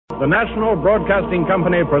The National Broadcasting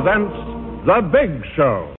Company presents The Big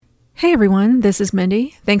Show. Hey everyone, this is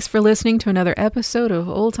Mindy. Thanks for listening to another episode of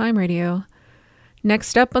Old Time Radio.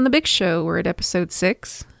 Next up on The Big Show, we're at episode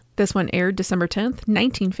 6. This one aired December 10th,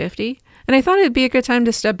 1950. And I thought it'd be a good time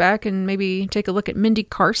to step back and maybe take a look at Mindy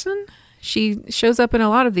Carson. She shows up in a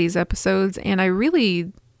lot of these episodes, and I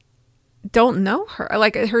really don't know her.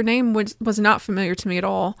 Like, her name was not familiar to me at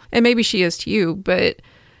all. And maybe she is to you, but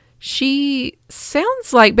she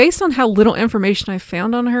sounds like, based on how little information I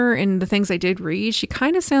found on her and the things I did read, she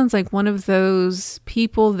kind of sounds like one of those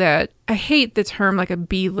people that, I hate the term like a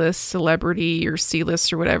B-list celebrity or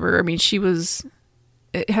C-list or whatever. I mean,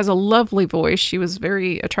 it has a lovely voice. She was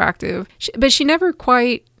very attractive, but she never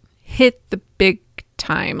quite hit the big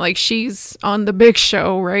time. Like, she's on The Big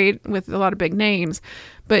Show, right, with a lot of big names,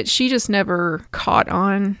 but she just never caught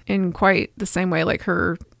on in quite the same way. Like,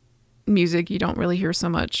 her music you don't really hear so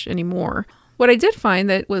much anymore. What I did find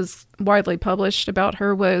that was widely published about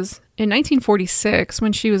her was in 1946,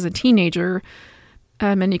 when she was a teenager,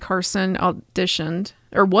 Mindy Carson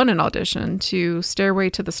won an audition to Stairway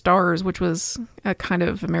to the Stars, which was a kind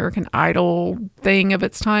of American Idol thing of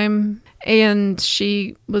its time. And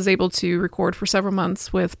she was able to record for several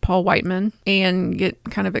months with Paul Whiteman and get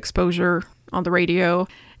kind of exposure on the radio.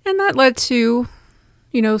 And that led to,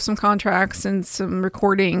 some contracts and some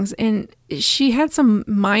recordings. And she had some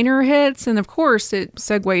minor hits. And of course, it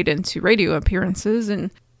segued into radio appearances.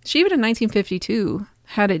 And she even in 1952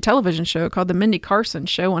 had a television show called The Mindy Carson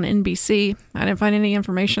Show on NBC. I didn't find any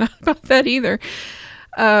information about that either.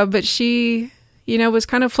 But she, was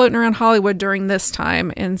kind of floating around Hollywood during this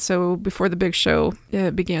time. And so before The Big Show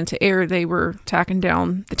began to air, they were tacking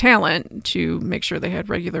down the talent to make sure they had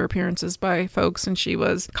regular appearances by folks. And she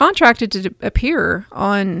was contracted to appear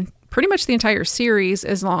on pretty much the entire series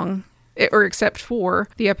except for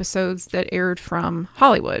the episodes that aired from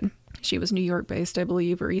Hollywood. She was New York based, I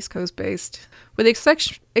believe, or East Coast based. With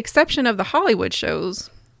the exception of the Hollywood shows,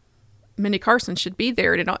 Mindy Carson should be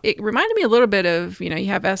there. It reminded me a little bit of, you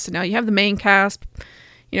have SNL, you have the main cast,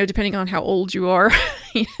 depending on how old you are.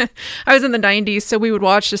 I was in the 90s, so we would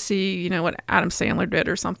watch to see, what Adam Sandler did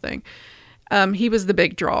or something. He was the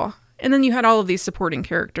big draw. And then you had all of these supporting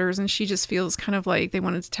characters, and she just feels kind of like they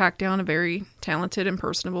wanted to tack down a very talented and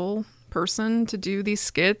personable person to do these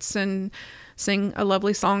skits and sing a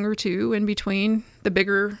lovely song or two in between the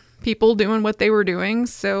bigger people doing what they were doing.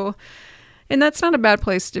 So, and that's not a bad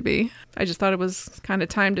place to be. I just thought it was kind of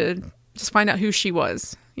time to just find out who she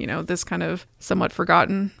was. This kind of somewhat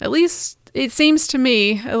forgotten, at least it seems to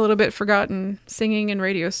me, a little bit forgotten singing and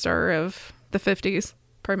radio star of the 50s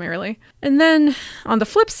primarily. And then on the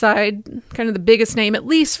flip side, kind of the biggest name, at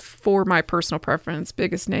least for my personal preference,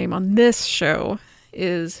 biggest name on this show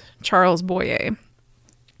is Charles Boyer.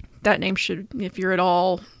 That name should, if you're at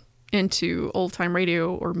all into old time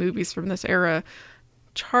radio or movies from this era,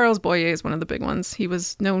 Charles Boyer is one of the big ones. He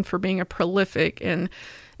was known for being a prolific and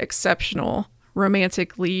exceptional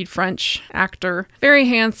romantic lead French actor. Very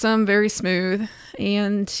handsome, very smooth,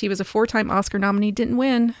 and he was a 4-time Oscar nominee, didn't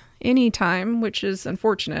win any time, which is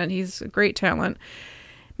unfortunate. He's a great talent.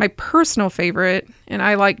 My personal favorite, and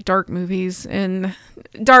I like dark movies, and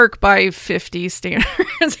dark by 50s standards,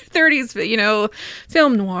 30s,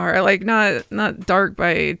 film noir, like not dark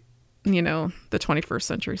by, the 21st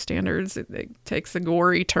century standards. It takes a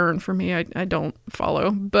gory turn for me. I don't follow.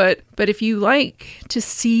 But if you like to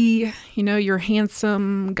see, your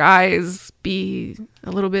handsome guys be a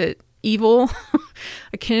little bit evil,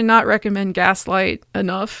 I cannot recommend Gaslight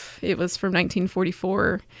enough. It was from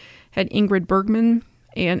 1944. Had Ingrid Bergman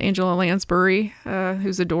and Angela Lansbury,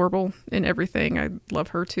 who's adorable in everything. I love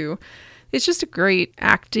her too. It's just a great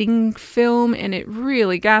acting film, and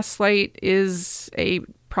Gaslight is a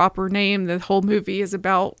proper name. The whole movie is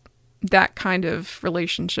about that kind of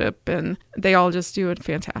relationship, and they all just do a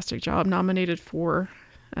fantastic job. Nominated for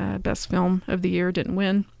Best Film of the Year, didn't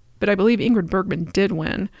win, but I believe Ingrid Bergman did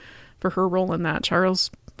win for her role in that. Charles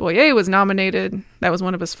Boyer was nominated. That was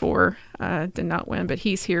one of his 4, did not win, but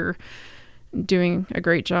he's here doing a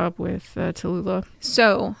great job with Tallulah.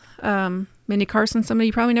 So, Mindy Carson, somebody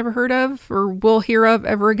you probably never heard of or will hear of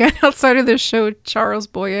ever again outside of this show. Charles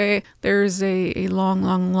Boyer, there's a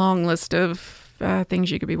long list of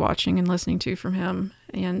things you could be watching and listening to from him.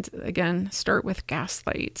 And again, start with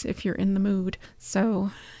Gaslight if you're in the mood.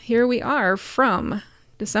 So here we are from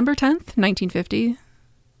December 10th, 1950.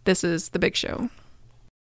 This is The Big Show.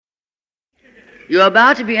 You're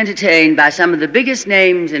about to be entertained by some of the biggest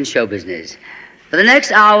names in show business. For the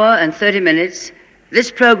next hour and 30 minutes,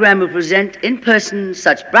 this program will present in person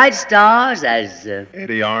such bright stars as...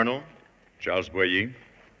 Eddie Arnold, Charles Boyer,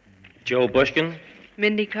 Joe Bushkin,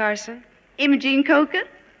 Mindy Carson. Imogene Coca.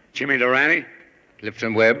 Jimmy Durante.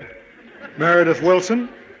 Clifton Webb. Meredith Wilson.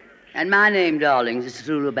 And my name, darlings, is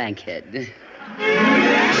Tallulah Bankhead.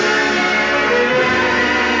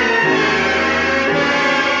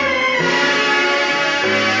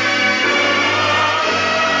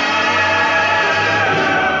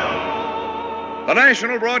 The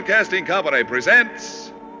National Broadcasting Company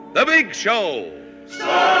presents The Big Show.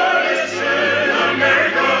 Stars in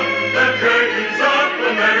America, the curtains of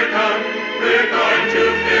America, we're going to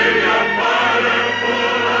fill your parlor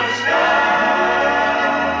full of stars.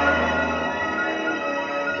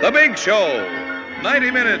 The Big Show.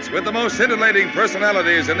 90 minutes with the most scintillating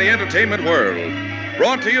personalities in the entertainment world.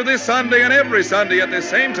 Brought to you this Sunday and every Sunday at the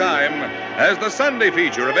same time as the Sunday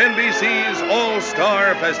feature of NBC's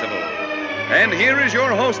All-Star Festival. And here is your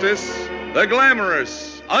hostess, the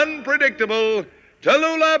glamorous, unpredictable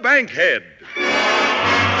Tallulah Bankhead.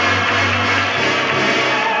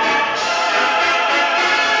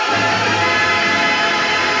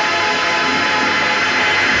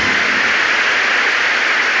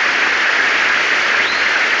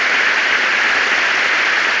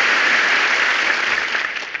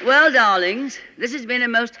 Well, darlings, this has been a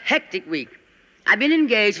most hectic week. I've been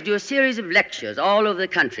engaged to do a series of lectures all over the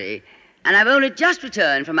country, and I've only just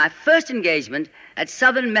returned from my first engagement at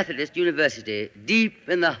Southern Methodist University, deep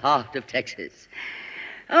in the heart of Texas.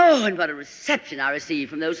 Oh, and what a reception I received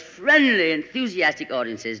from those friendly, enthusiastic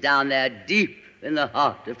audiences down there deep in the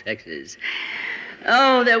heart of Texas.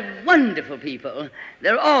 Oh, they're wonderful people.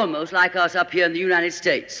 They're almost like us up here in the United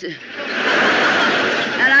States.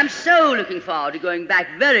 And I'm so looking forward to going back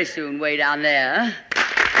very soon way down there,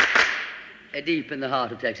 deep in the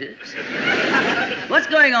heart of Texas. What's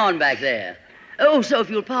going on back there? Oh, so if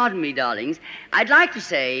you'll pardon me, darlings, I'd like to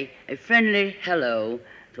say a friendly hello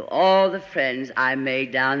to all the friends I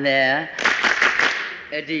made down there,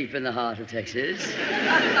 deep in the heart of Texas.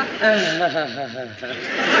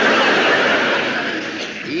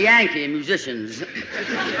 Yankee musicians.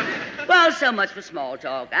 Well, so much for small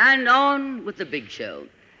talk, and on with the big show.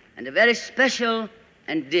 And a very special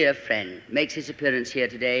and dear friend makes his appearance here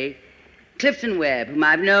today, Clifton Webb, whom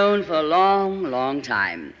I've known for a long, long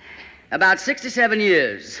time. About 67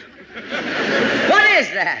 years. What is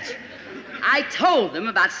that? I told them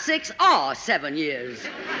about 6 or 7 years.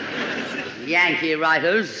 Yankee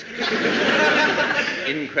writers.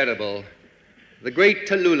 Incredible. The great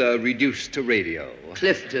Tallulah reduced to radio.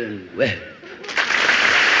 Clifton Webb.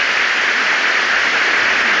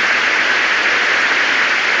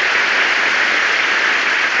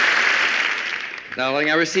 Darling,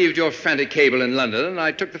 I received your frantic cable in London, and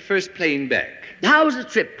I took the first plane back. How was the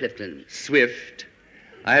trip, Clifton? Swift.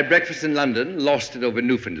 I had breakfast in London, lost it over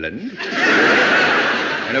Newfoundland,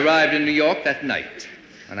 and arrived in New York that night.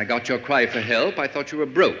 When I got your cry for help, I thought you were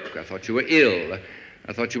broke. I thought you were ill.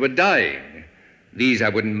 I thought you were dying. These I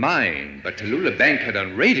wouldn't mind, but Tallulah Bankhead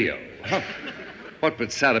on radio? Huh. What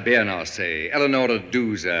would Sarah Bernard say? Eleanor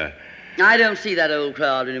Duse? I don't see that old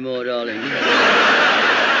crowd anymore, darling.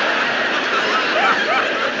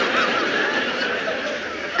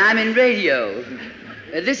 I'm in radio.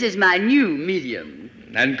 This is my new medium.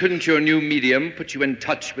 And couldn't your new medium put you in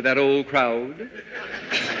touch with that old crowd?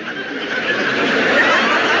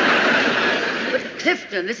 But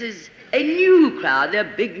Clifton, this is a new crowd. They're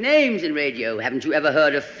big names in radio. Haven't you ever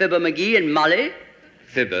heard of Fibber McGee and Molly?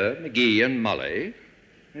 Fibber, McGee, and Molly.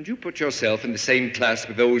 And you put yourself in the same class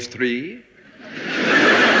with those three?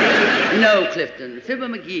 No, Clifton. Fibber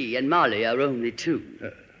McGee and Molly are only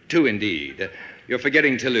 2. 2 indeed. You're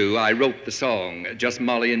forgetting, Tallulah. I wrote the song, Just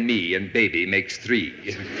Molly and Me, and Baby makes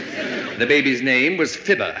 3. The baby's name was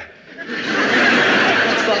Fibber.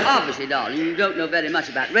 Well, obviously, darling, you don't know very much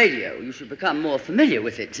about radio. You should become more familiar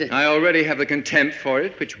with it. I already have the contempt for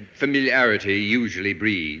it, which familiarity usually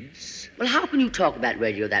breeds. Well, how can you talk about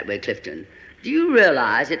radio that way, Clifton? Do you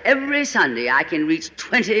realize that every Sunday I can reach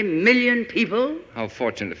 20 million people? How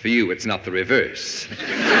fortunate for you it's not the reverse.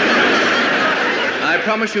 I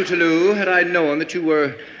promise you, Tallulah, had I known that you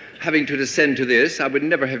were having to descend to this, I would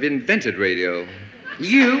never have invented radio.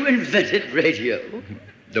 You invented radio?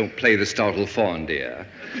 Don't play the startled fawn, dear.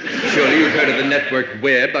 Surely you've heard of the network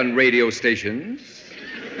web on radio stations?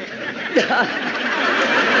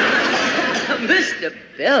 Mr.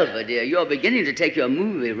 Belvedere, you're beginning to take your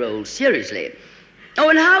movie role seriously. Oh,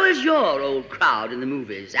 and how is your old crowd in the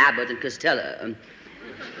movies? Abbott and Costello.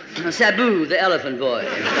 Sabu, the elephant boy.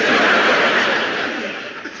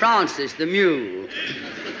 Francis, the mule.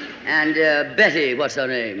 And Betty, what's her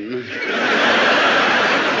name?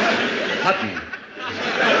 Hutton.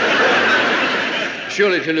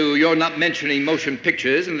 Surely, Tallulah, you're not mentioning motion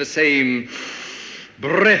pictures in the same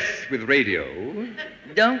breath with radio.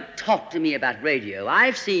 Don't talk to me about radio.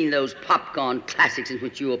 I've seen those popcorn classics in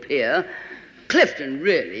which you appear. Clifton,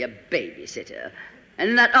 really, a babysitter. And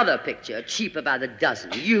in that other picture, cheaper by the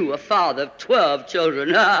dozen, you, a father of 12 children.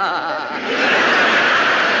 Oh,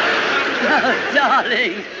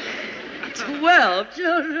 darling, 12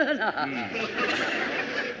 children.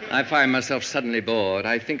 I find myself suddenly bored.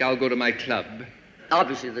 I think I'll go to my club.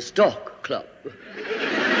 Obviously, the Stork Club.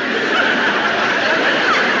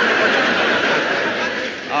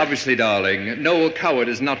 Obviously, darling, Noel Coward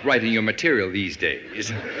is not writing your material these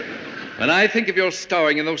days. When I think of your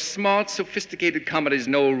starring in those smart, sophisticated comedies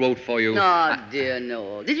Noel wrote for you... Oh, dear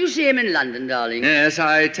Noel. Did you see him in London, darling? Yes,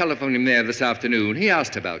 I telephoned him there this afternoon. He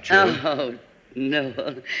asked about you. Oh,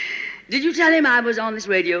 Noel. Did you tell him I was on this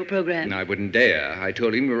radio program? I wouldn't dare. I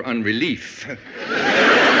told him you were on relief.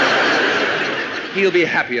 He'll be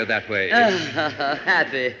happier that way.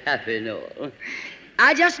 Happy, Noel.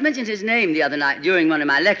 I just mentioned his name the other night during one of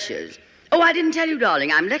my lectures. Oh, I didn't tell you,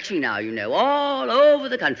 darling. I'm lecturing now, you know, all over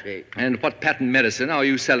the country. And what patent medicine are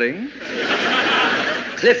you selling?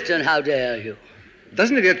 Clifton, how dare you?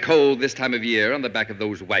 Doesn't it get cold this time of year on the back of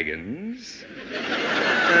those wagons?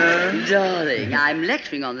 Darling, I'm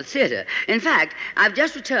lecturing on the theater. In fact, I've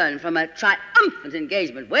just returned from a triumphant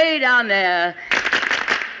engagement way down there,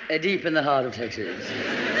 deep in the heart of Texas.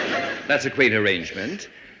 That's a quaint arrangement.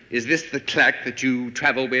 Is this the clack that you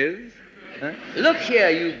travel with? Huh? Look here,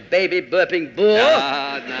 you baby burping boor.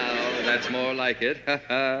 Ah, now, that's more like it.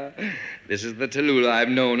 This is the Tallulah I've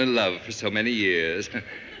known and loved for so many years.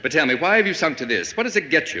 But tell me, why have you sunk to this? What does it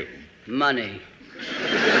get you? Money.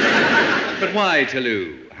 But why,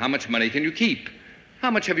 Tallulah? How much money can you keep? How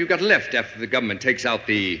much have you got left after the government takes out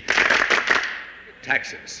the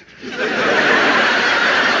taxes?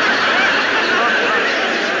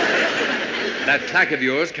 That clack of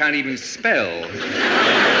yours can't even spell.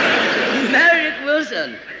 Meredith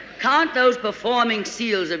Wilson, can't those performing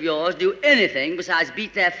seals of yours do anything besides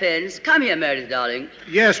beat their fins? Come here, Meredith, darling.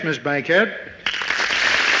 Yes, Miss Bankhead.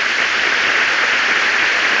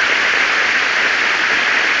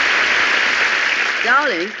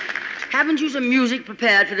 Darling, haven't you some music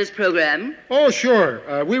prepared for this program? Oh,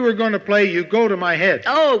 sure. We were going to play You Go to My Head.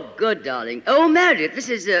 Oh, good, darling. Oh, Meredith, this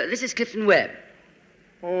is Clifton Webb.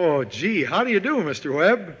 Oh, gee, how do you do, Mr.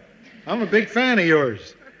 Webb? I'm a big fan of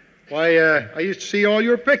yours. Why, I used to see all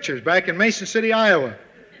your pictures back in Mason City, Iowa.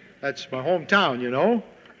 That's my hometown, you know.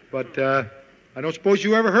 But I don't suppose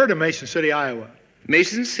you ever heard of Mason City, Iowa.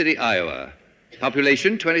 Mason City, Iowa.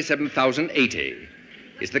 Population 27,080.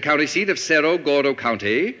 It's the county seat of Cerro Gordo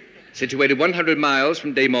County, situated 100 miles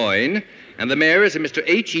from Des Moines, and the mayor is a Mr.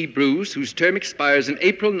 H.E. Bruce, whose term expires in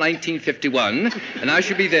April 1951, and I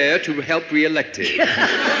should be there to help re-elect him.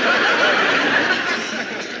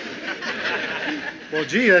 Well,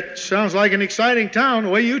 gee, that sounds like an exciting town, the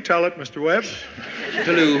way you tell it, Mr. Webb.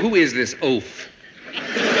 Tallulah, who is this oaf?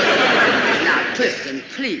 Now, Clifton,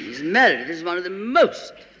 please. Meredith is one of the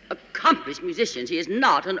most accomplished musicians. He is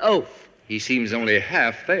not an oaf. He seems only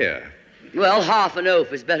half there. Well, half an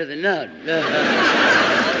oaf is better than none.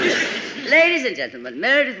 Ladies and gentlemen,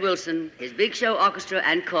 Meredith Wilson, his Big Show Orchestra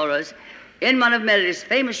and Chorus, in one of Meredith's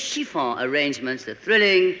famous chiffon arrangements, the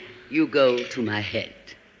thrilling You Go to My Head.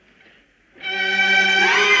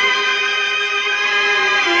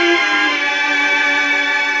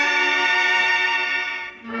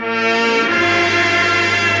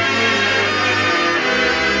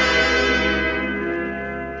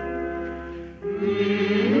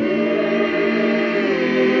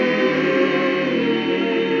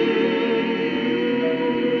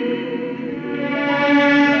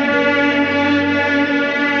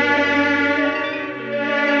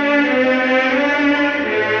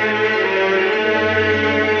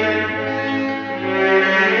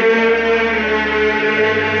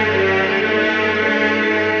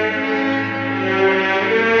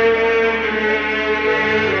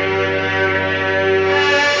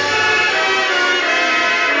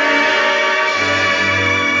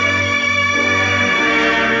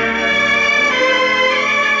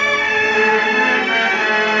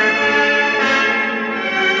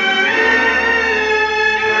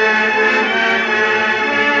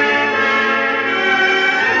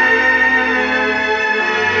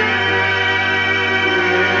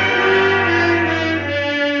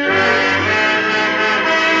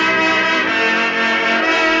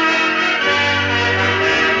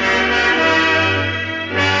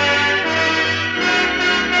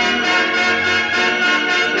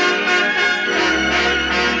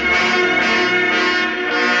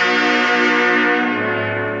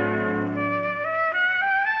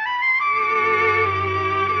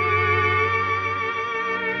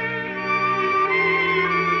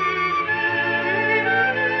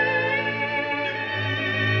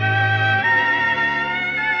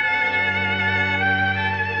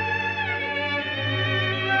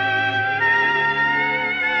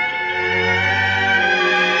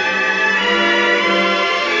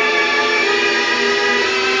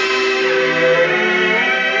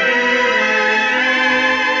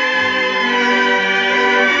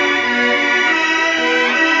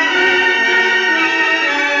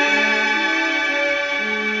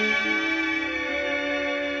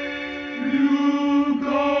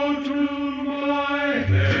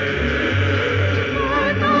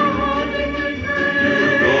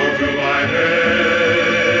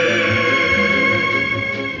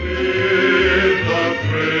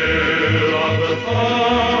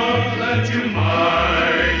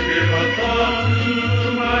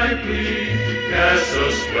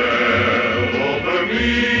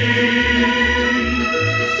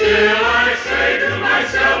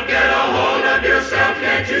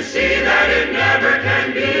 Can't you see that it never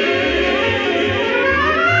can be?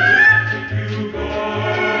 You go to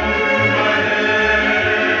my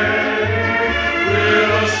head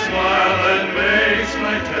with a smile that makes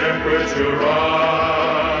my temperature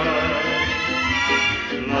rise,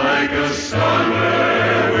 like a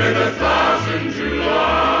summer with 1,000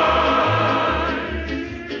 Julys.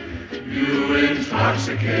 You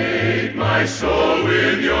intoxicate my soul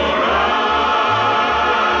with your eyes.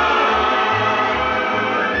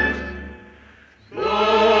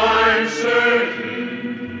 Though I'm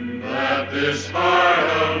certain that this heart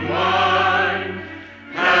of mine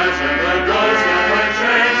hasn't the ghost of a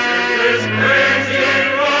chance in this crazy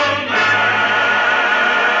romance.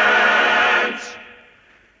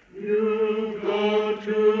 You go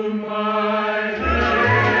to my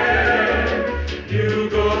head. You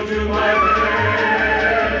go to my head.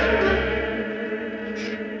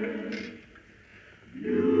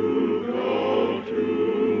 You go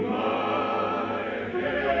to my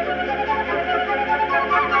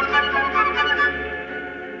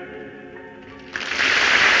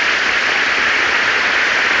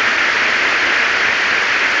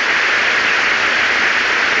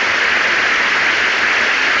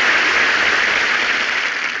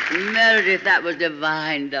Meredith, that was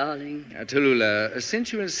divine, darling. Tallulah,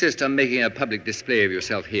 since you insist on making a public display of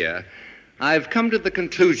yourself here, I've come to the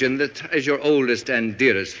conclusion that as your oldest and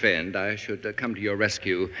dearest friend, I should come to your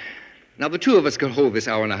rescue. Now, the two of us could hold this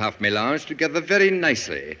hour-and-a-half melange together very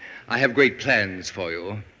nicely. I have great plans for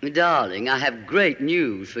you. Darling, I have great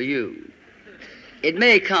news for you. It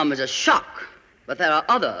may come as a shock, but there are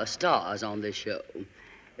other stars on this show.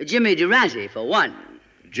 Jimmy Durante, for one.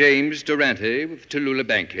 James Durante with Tallulah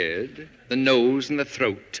Bankhead, the nose and the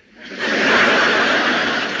throat.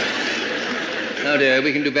 Now, dear,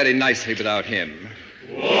 we can do very nicely without him.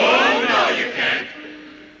 Oh, no, you can't.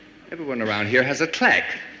 Everyone around here has a clack.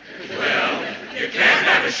 Well, you can't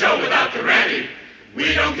have a show without Durante.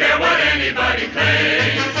 We don't care what anybody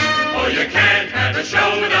claims. Oh, you can't have a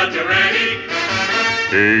show without Durante.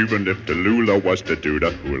 Even if Tallulah was to do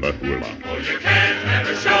the hula hula. Oh, you can't have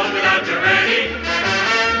a show without Durante.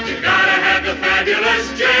 You gotta have the fabulous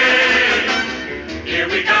James. Here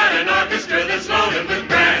we got an orchestra that's loaded with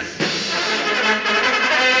brass.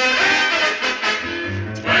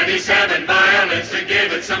 27 violins to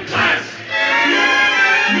give it some class.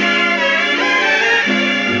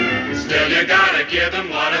 Still, you gotta give him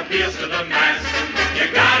what appeals to the mass. You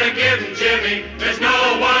gotta give him Jimmy, there's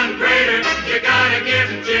no one greater. You gotta give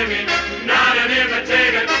him Jimmy, not an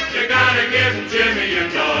imitator. You gotta give him Jimmy, you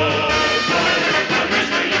know. But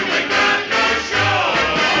mister, you ain't got no show.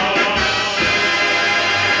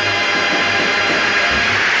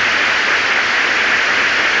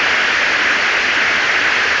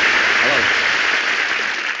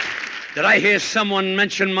 Did I hear someone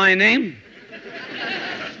mention my name?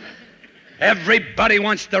 Everybody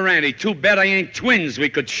wants Durante. Too bad I ain't twins. We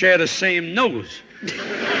could share the same nose.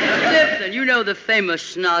 Clifton, you know the famous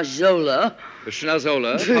Schnarzola. The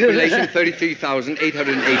Schnarzola, population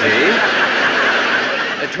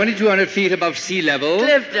 33,880. 2,200 feet above sea level.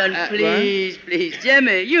 Clifton, please, please.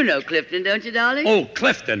 Jimmy, you know Clifton, don't you, darling? Oh,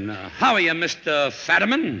 Clifton. How are you, Mr.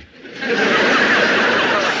 Fetterman?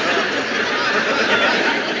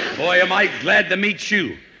 Boy, am I glad to meet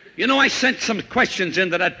you. You know, I sent some questions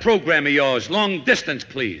into that program of yours. Long distance,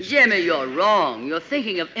 please. Jimmy, you're wrong. You're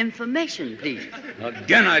thinking of information, please.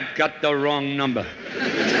 Again, I've got the wrong number.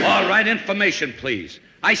 All right, information, please.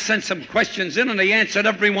 I sent some questions in, and they answered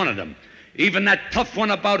every one of them. Even that tough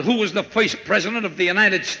one about who was the first president of the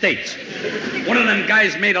United States. One of them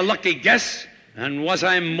guys made a lucky guess, and was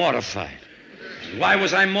I mortified. Why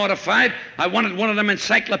was I mortified? I wanted one of them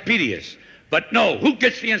encyclopedias. But no, who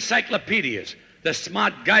gets the encyclopedias? The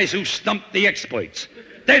smart guys who stump the experts.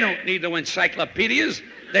 They don't need no encyclopedias.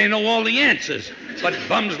 They know all the answers. But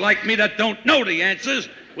bums like me that don't know the answers,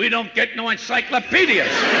 we don't get no encyclopedias.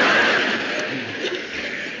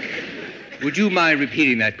 Would you mind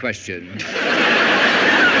repeating that question?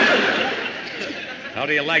 How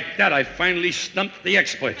do you like that? I finally stumped the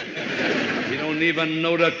expert. You don't even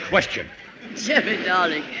know the question. Jimmy,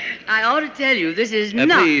 darling, I ought to tell you this is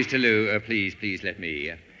not... Please, Tallulah, please let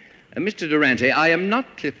me. Mr. Durante, I am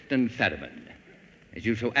not Clifton Fetterman. As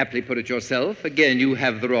you so aptly put it yourself, again, you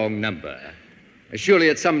have the wrong number. Surely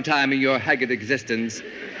at some time in your haggard existence,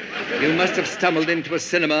 you must have stumbled into a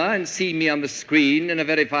cinema and seen me on the screen in a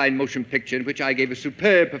very fine motion picture in which I gave a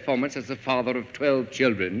superb performance as the father of 12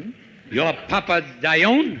 children. You're Papa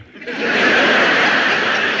Dione?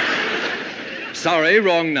 Sorry,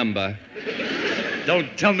 wrong number.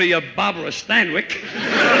 Don't tell me you're Barbara Stanwyck.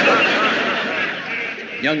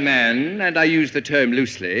 Young man, and I use the term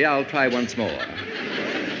loosely, I'll try once more.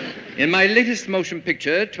 In my latest motion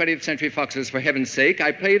picture, 20th Century Fox's For Heaven's Sake,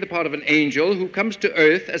 I play the part of an angel who comes to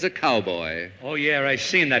Earth as a cowboy. Oh, yeah, I've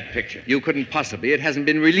seen that picture. You couldn't possibly. It hasn't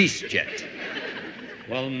been released yet.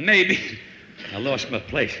 Well, maybe. I lost my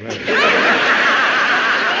place. Right?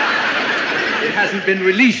 It hasn't been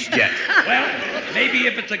released yet. Well, maybe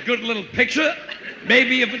if it's a good little picture,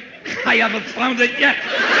 maybe if it... I haven't found it yet.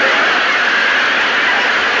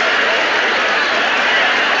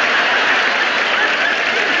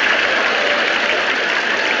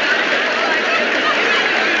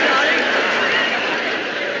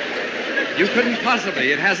 You couldn't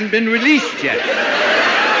possibly. It hasn't been released yet.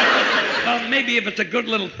 Well, maybe if it's a good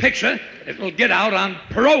little picture, it will get out on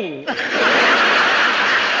parole.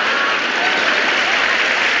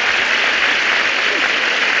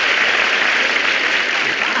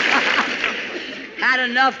 Had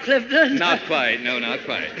enough, Clifton? Not quite. No, not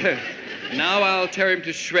quite. Now I'll tear him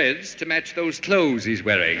to shreds to match those clothes he's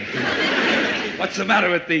wearing. What's the matter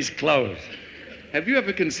with these clothes? Have you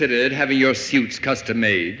ever considered having your suits custom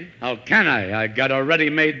made? How can I? I got a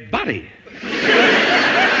ready-made body.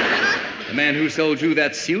 The man who sold you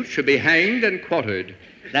that suit should be hanged and quartered.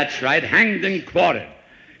 That's right, hanged and quartered.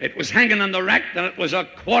 It was hanging on the rack, and it was a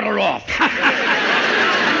quarter off.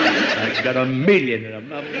 I got $1 million of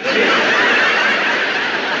them.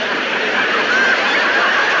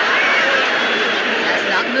 That's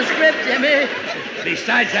not in the script, Jimmy.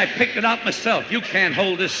 Besides, I picked it out myself. You can't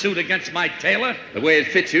hold this suit against my tailor. The way it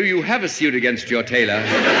fits you, you have a suit against your tailor.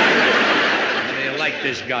 How do you like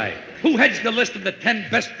this guy? Who heads the list of the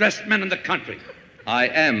 10 best-dressed men in the country? I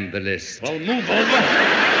am the list. Well, move over.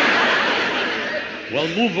 Well,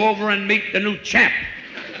 move over and meet the new champ.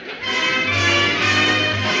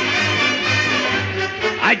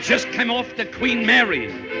 I just came off the Queen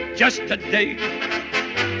Mary just today.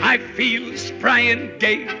 I feel spry and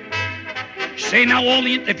gay. Say now all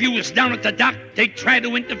the interviewers down at the dock, they tried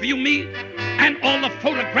to interview me. And all the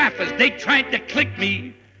photographers, they tried to click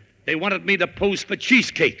me. They wanted me to pose for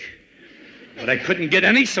cheesecake. But I couldn't get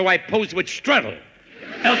any, so I posed with Strudel.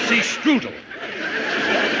 Elsie Strudel.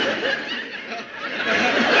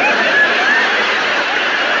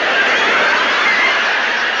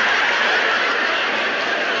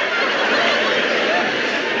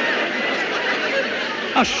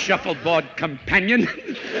 A shuffleboard companion.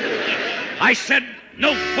 I said,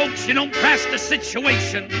 no, folks, you don't grasp the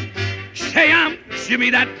situation. Say I'm Jimmy,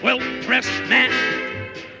 that well-dressed man.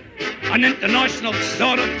 An international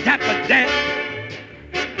sort of dapper dad.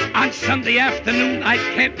 On Sunday afternoon, I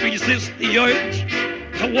can't resist the urge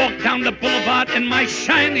to walk down the boulevard in my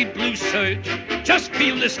shiny blue serge. Just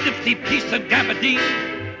feel this nifty piece of gabardine.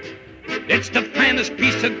 It's the finest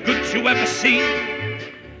piece of goods you ever seen.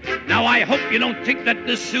 Now, I hope you don't think that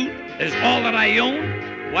this suit is all that I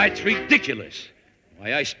own. Why, it's ridiculous.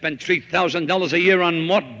 Why, I spend $3,000 a year on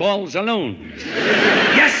mothballs alone.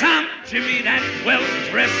 Yes, I'm Jimmy, that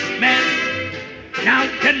well-dressed man. Now,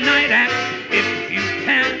 deny that if you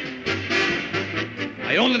can.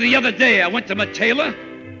 Only the other day, I went to my tailor,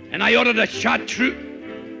 and I ordered a chartreuse.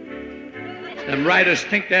 Them writers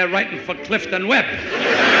think they're writing for Clifton Webb.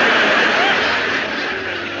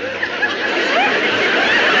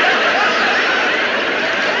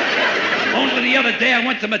 Only the other day, I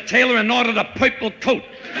went to my tailor and ordered a purple coat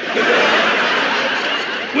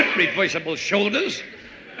with reversible shoulders,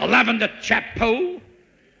 a lavender chapeau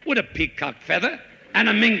with a peacock feather, and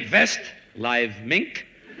a mink vest, live mink.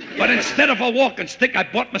 But instead of a walking stick, I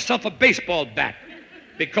bought myself a baseball bat.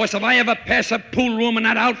 Because if I ever pass a pool room in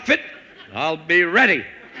that outfit, I'll be ready.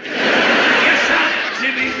 Yes, I'm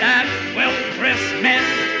Jimmy, that well-dressed man.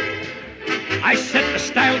 I set the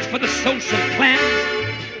styles for the social plan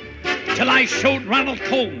till I showed Ronald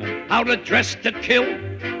Coleman how to dress to kill.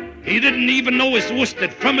 He didn't even know his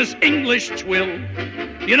worsted from his English twill.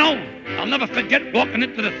 You know, I'll never forget walking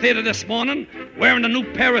into the theater this morning wearing a new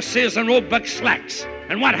pair of Sears and Roebuck slacks.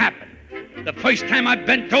 And what happened? The first time I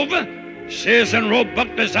bent over, Sears and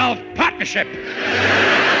Roebuck dissolved partnership.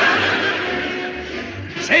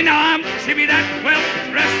 Say now I'm Jimmy, that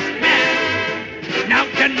well-dressed man. Now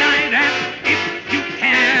deny that if you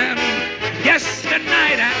can. Yes,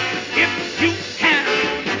 deny that if you can.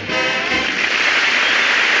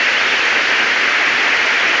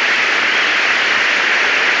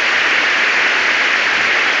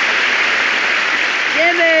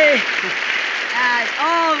 Jimmy, as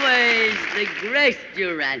always, the great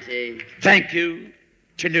Durante. Thank you,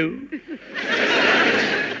 Chalou.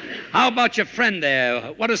 How about your friend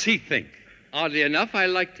there? What does he think? Oddly enough, I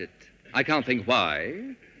liked it. I can't think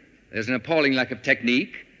why. There's an appalling lack of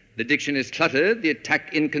technique, The diction is cluttered, the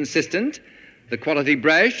attack inconsistent, the quality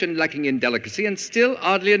brash and lacking in delicacy, and still,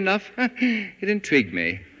 oddly enough, it intrigued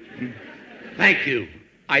me. Thank you.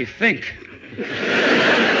 I think.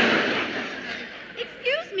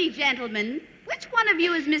 Excuse me, gentlemen. Which one of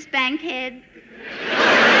you is Miss Bankhead?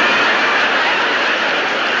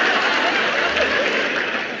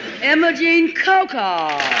 Imogene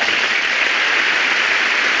Coca.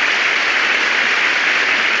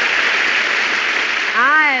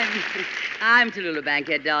 I'm Tallulah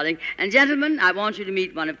Bankhead, darling. And gentlemen, I want you to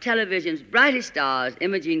meet one of television's brightest stars,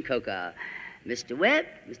 Imogene Coca. Mr. Webb,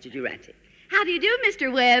 Mr. Durante. How do you do,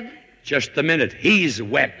 Mr. Webb? Just a minute. He's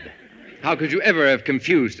Webb. How could you ever have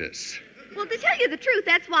confused us? Well, to tell you the truth,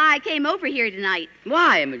 that's why I came over here tonight.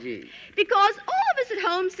 Why, Imogene? Because all of us at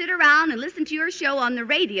home sit around and listen to your show on the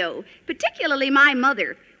radio, particularly my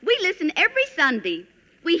mother. We listen every Sunday.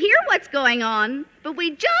 We hear what's going on, but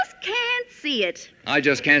we just can't see it. I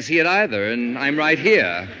just can't see it either, and I'm right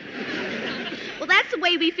here. Well, that's the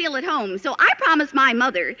way we feel at home. So I promised my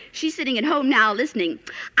mother, she's sitting at home now listening,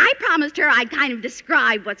 I promised her I'd kind of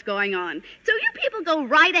describe what's going on. So you people go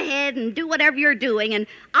right ahead and do whatever you're doing, and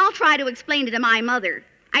I'll try to explain it to my mother.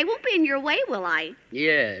 I won't be in your way, will I?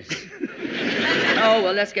 Yes. Oh,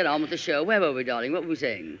 well, let's get on with the show. Where were we, darling? What were we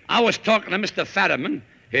saying? I was talking to Mr. Fetterman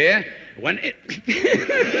here when it... I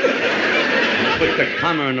put the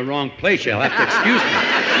comma in the wrong place. You'll have to excuse me.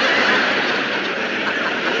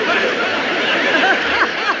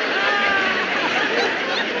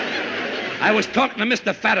 I was talking to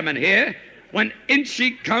Mr. Fetterman here when in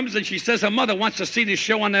she comes and she says her mother wants to see the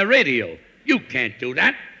show on the radio. You can't do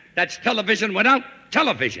that. That's television without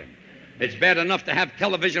television. It's bad enough to have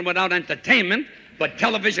television without entertainment, but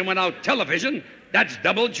television without television, that's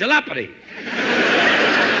double jalopity.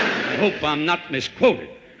 I hope I'm not misquoted.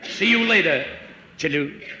 See you later,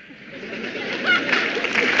 Chilu.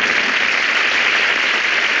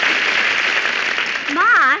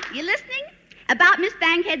 Ma, you listening? About Miss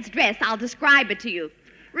Bankhead's dress, I'll describe it to you.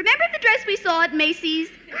 Remember the dress we saw at Macy's?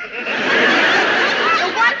 The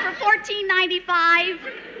one for $14.95?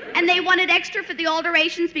 And they wanted extra for the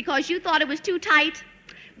alterations because you thought it was too tight?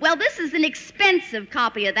 Well, this is an expensive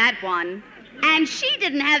copy of that one. And she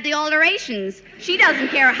didn't have the alterations. She doesn't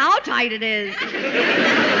care how tight it is.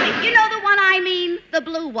 You know the one I mean? The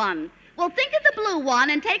blue one. Well, think of the blue one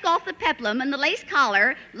and take off the peplum and the lace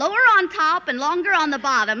collar, lower on top and longer on the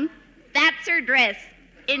bottom. That's her dress,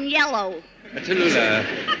 in yellow. Tallulah,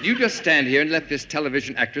 do you just stand here and let this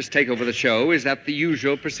television actress take over the show? Is that the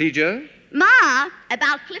usual procedure? Ma,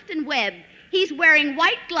 about Clifton Webb. He's wearing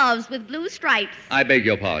white gloves with blue stripes. I beg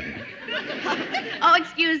your pardon. Oh,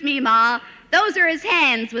 excuse me, Ma. Those are his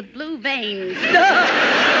hands with blue veins.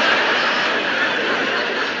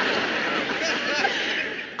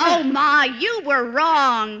 Oh, Ma, you were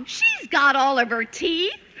wrong. She's got all of her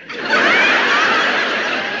teeth.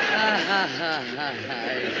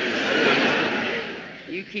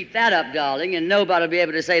 You keep that up, darling, and nobody'll be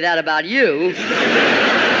able to say that about you.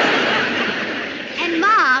 And,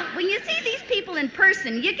 Ma, when you see these people in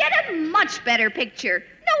person, you get a much better picture.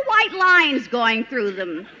 No white lines going through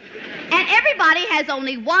them. And everybody has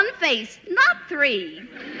only one face, not three.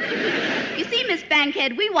 You see, Miss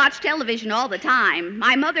Bankhead, we watch television all the time.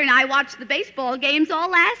 My mother and I watched the baseball games all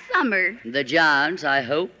last summer. The Giants, I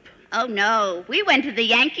hope. Oh, no. We went to the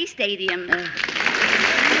Yankee Stadium. Those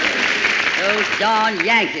darn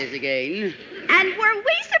Yankees again. And were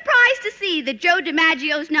we surprised to see that Joe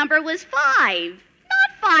DiMaggio's number was 5,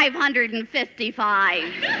 not 555?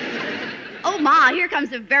 Oh, Ma, here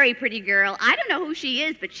comes a very pretty girl. I don't know who she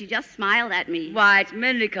is, but she just smiled at me. Why, it's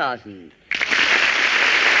Mindy Carson.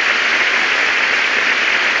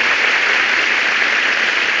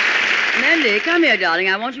 Mindy, come here, darling.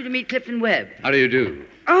 I want you to meet Clifton Webb. How do you do?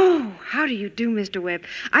 Oh, how do you do, Mr. Webb?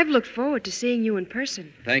 I've looked forward to seeing you in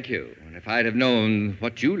person. Thank you. And if I'd have known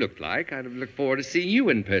what you looked like, I'd have looked forward to seeing you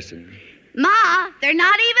in person. Ma, they're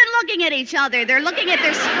not even looking at each other. They're looking at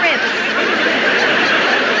their scripts.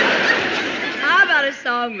 How about a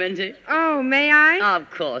song, Mindy? Oh, may I? Of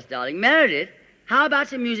course, darling. Meredith, how about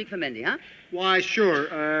some music for Mindy, huh? Why,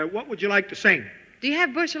 sure. What would you like to sing? Do you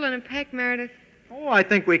have Bushel and a Peck, Meredith? Oh, I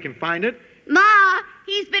think we can find it. Ma,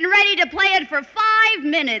 he's been ready to play it for 5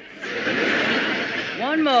 minutes.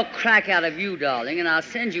 One more crack out of you, darling, and I'll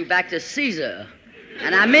send you back to Caesar.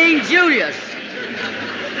 And I mean Julius.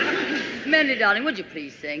 Mindy, darling, would you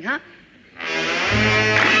please sing, huh?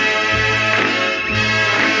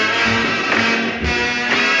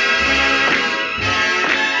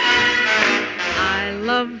 I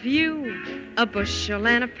love you, a bushel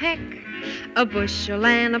and a peck, a bushel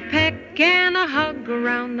and a peck, and a hug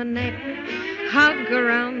around the neck. hug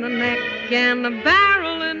around the neck, and a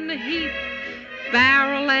barrel in the heap.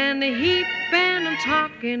 Barrel and a heap, and I'm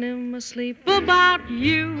talking in my sleep about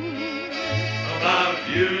you. About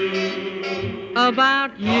you.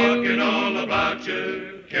 About you. Talking all about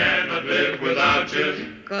you. Cannot live without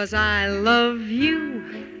you. 'Cause I love you,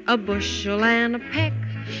 a bushel and a peck.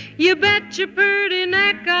 You bet your pretty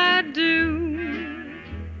neck I do.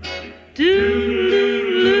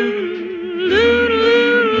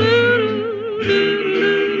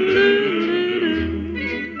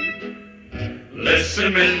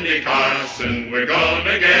 Listen, Mindy Carson, we're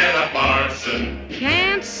gonna get a parson.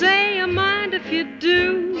 Can't say I mind if you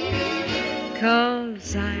do.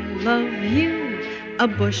 'Cause I love you, a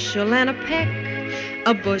bushel and a peck.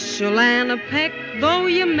 A bushel and a peck, though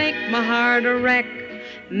you make my heart a wreck.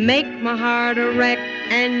 Make my heart a wreck,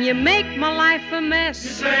 and you make my life a mess.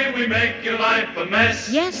 You say we make your life a mess.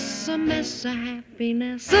 Yes, a mess of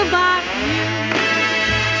happiness about you.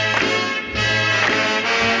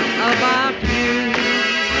 About you.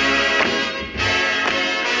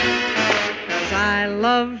 'Cause I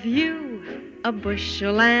love you, a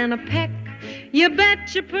bushel and a peck. You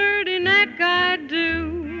bet your pretty neck I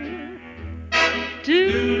do.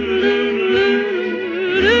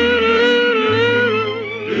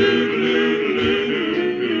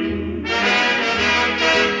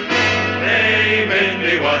 Hey,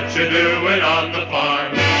 Mindy, what you doing on the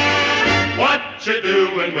farm? What you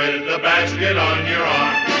doing with the basket on your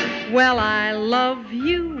arm? Well, I love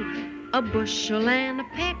you, a bushel and a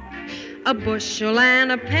peck. A bushel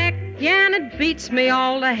and a peck, and it beats me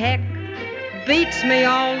all to heck. Beats me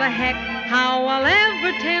all to heck how I'll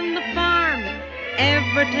ever tend the farm.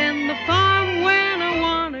 Ever tend the farm when I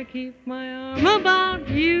want to keep my arm about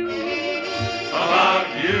you. About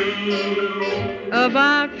you.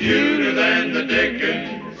 About you. Cuter than the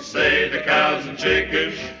dickens, say the cows and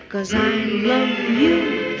chickens. 'Cause I love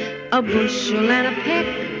you, a bushel and a peck.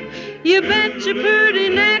 You bet your pretty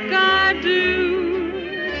neck I do.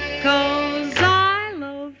 'Cause I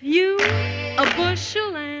love you, a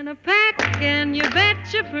bushel and a peck. And you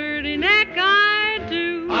bet your pretty neck I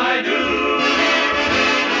do. I do.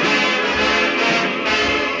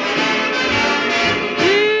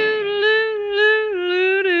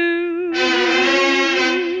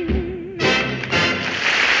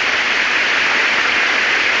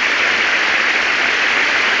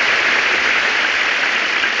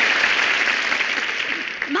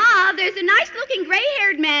 Ma, there's a nice-looking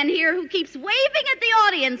gray-haired man here who keeps waving at the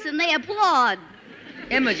audience, and they applaud.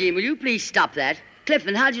 Imogene, will you please stop that?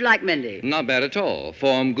 Clifton, how'd you like Mindy? Not bad at all.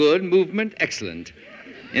 Form good, movement excellent.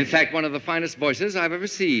 In fact, one of the finest voices I've ever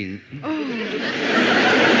seen. Oh.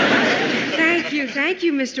 Thank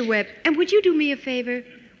you, Mr. Webb. And would you do me a favor?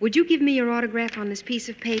 Would you give me your autograph on this piece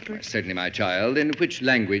of paper? Certainly, my child. In which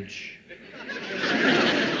language?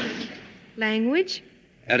 Language?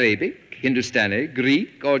 Arabic, Hindustani,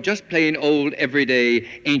 Greek, or just plain old, everyday,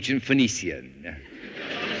 ancient Phoenician?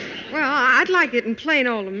 Well, I'd like it in plain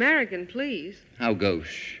old American, please. How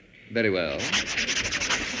gauche. Very well.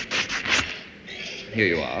 Here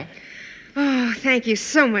you are. Oh, thank you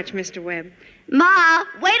so much, Mr. Webb. Ma,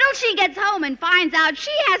 wait till she gets home and finds out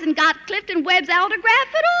she hasn't got Clifton Webb's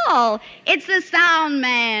autograph at all. It's the sound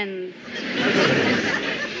man's.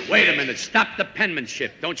 Wait a minute. Stop the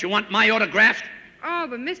penmanship. Don't you want my autograph? Oh,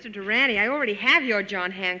 but Mr. Durante, I already have your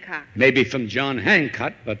John Hancock. Maybe from John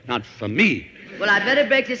Hancock, but not from me. Well, I'd better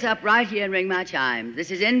break this up right here and ring my chimes. This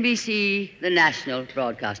is NBC, the National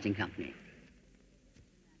Broadcasting Company.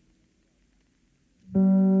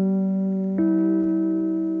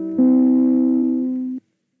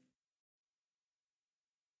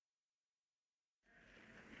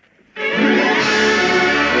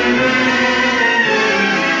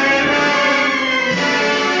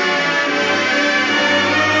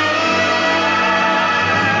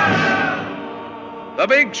 The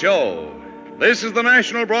Big Show. This is the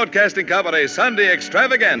National Broadcasting Company's Sunday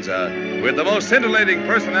extravaganza with the most scintillating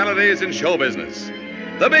personalities in show business.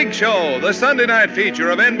 The Big Show, the Sunday night feature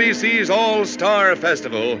of NBC's All-Star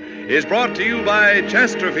Festival, is brought to you by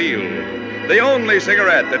Chesterfield, the only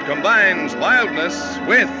cigarette that combines mildness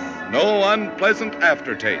with no unpleasant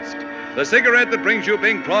aftertaste. The cigarette that brings you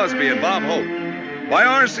Bing Crosby and Bob Hope. By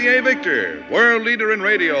RCA Victor, world leader in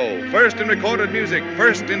radio, first in recorded music,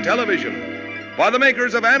 first in television. By the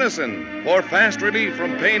makers of Anacin, for fast relief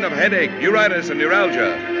from pain of headache, neuritis, and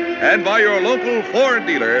neuralgia. And by your local Ford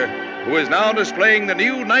dealer, who is now displaying the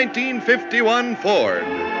new 1951 Ford,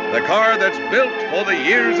 the car that's built for the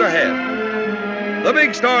years ahead. The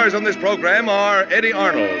big stars on this program are Eddie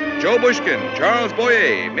Arnold, Joe Bushkin, Charles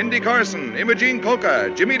Boyer, Mindy Carson, Imogene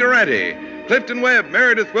Coca, Jimmy Durante, Clifton Webb,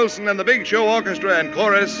 Meredith Wilson, and the Big Show Orchestra and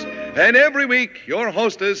Chorus. And every week, your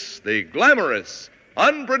hostess, the glamorous,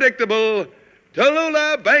 unpredictable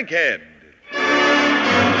Tallulah Bankhead.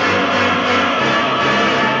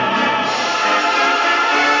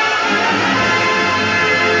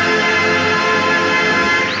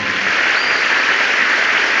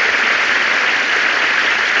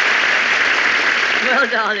 Well,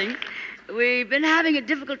 darling, we've been having a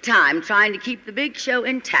difficult time trying to keep the Big Show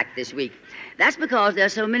intact this week. That's because there are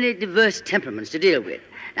so many diverse temperaments to deal with.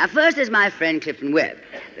 Now, first there's my friend Clifton Webb,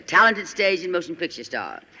 the talented stage and motion picture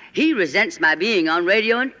star. He resents my being on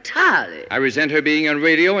radio entirely. I resent her being on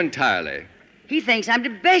radio entirely. He thinks I'm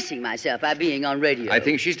debasing myself by being on radio. I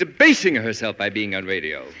think she's debasing herself by being on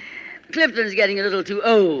radio. Clifton's getting a little too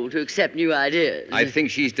old to accept new ideas. I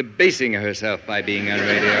think she's debasing herself by being on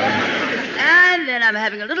radio. And then I'm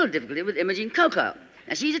having a little difficulty with Imogen Coco.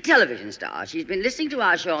 Now, she's a television star. She's been listening to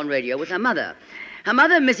our show on radio with her mother. Her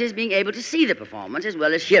mother misses being able to see the performance as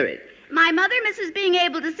well as hear it. My mother misses being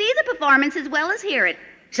able to see the performance as well as hear it.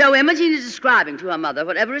 So Imogen is describing to her mother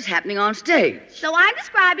whatever is happening on stage. So I'm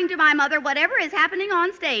describing to my mother whatever is happening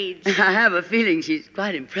on stage. I have a feeling she's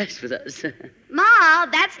quite impressed with us. Ma,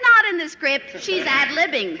 that's not in the script. She's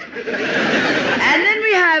ad-libbing. And then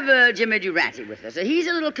we have Jimmy Durante with us. He's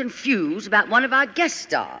a little confused about one of our guest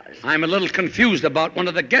stars. I'm a little confused about one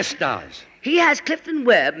of the guest stars. He has Clifton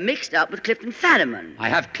Webb mixed up with Clifton Fadiman. I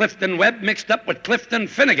have Clifton Webb mixed up with Clifton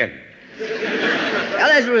Finnegan.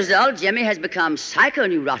 Well, as a result, Jimmy has become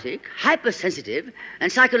psychoneurotic, hypersensitive,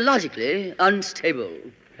 and psychologically unstable.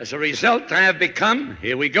 As a result, I have become,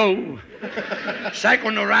 here we go,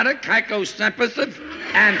 psychoneurotic, hyposensitive,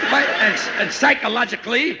 and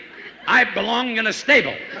psychologically, I belong in a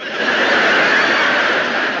stable.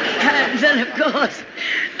 And then, of course,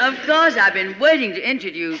 I've been waiting to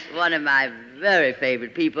introduce one of my very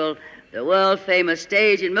favorite people, the world-famous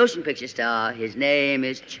stage and motion picture star. His name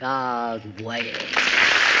is Charles Boyer.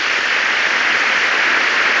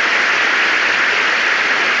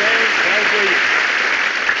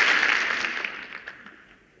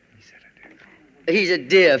 He's a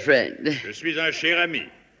dear friend. Je suis un cher ami.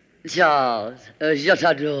 Charles, je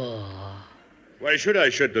t'adore. Why should I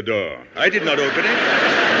shut the door? I did not open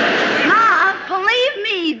it. Ma, believe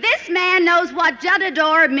me, this man knows what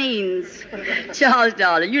Juttador means. Charles,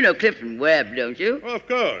 darling, you know Clifton Webb, don't you? Oh, of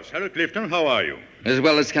course. Hello, Clifton. How are you? As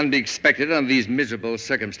well as can be expected under these miserable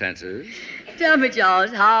circumstances. Tell me,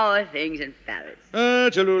 Charles, how are things in Paris?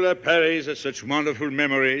 Tallulah, Paris has such wonderful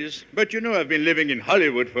memories. But you know, I've been living in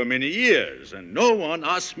Hollywood for many years, and no one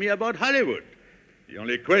asks me about Hollywood. The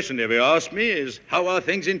only question they ever ask me is, how are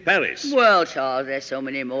things in Paris? Well, Charles, there's so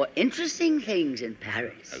many more interesting things in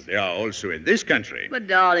Paris. As they are also in this country. But,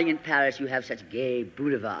 darling, in Paris you have such gay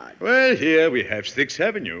boulevards. Well, here we have 6th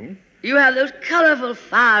Avenue. You have those colorful,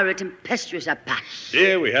 fiery, tempestuous Apaches.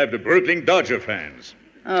 Here we have the Brooklyn Dodger fans.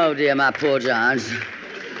 Oh, dear, my poor Johns.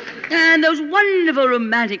 And those wonderful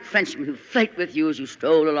romantic Frenchmen who flirt with you as you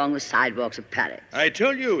stroll along the sidewalks of Paris. I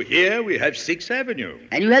told you, here we have 6th Avenue.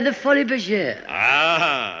 And you have the Folies Bergère.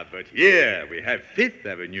 Ah, but here we have 5th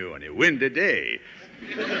Avenue on a windy day.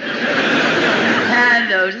 And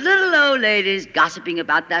those little old ladies gossiping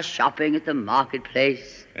about their shopping at the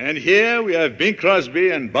marketplace. And here we have Bing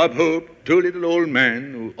Crosby and Bob Hope, two little old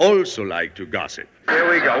men who also like to gossip. Here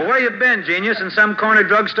we go. Where you been, genius? In some corner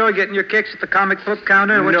drugstore getting your kicks at the comic book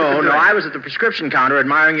counter? No, I was at the prescription counter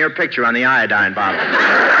admiring your picture on the iodine bottle.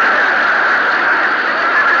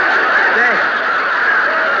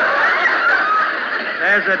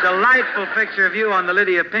 There's a delightful picture of you on the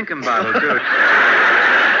Lydia Pinkham bottle, too.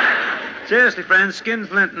 Seriously, friends,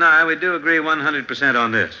 Skinflint and I, we do agree 100%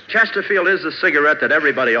 on this. Chesterfield is the cigarette that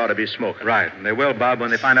everybody ought to be smoking. Right, and they will, Bob,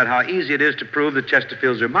 when they find out how easy it is to prove that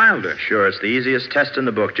Chesterfields are milder. Sure, it's the easiest test in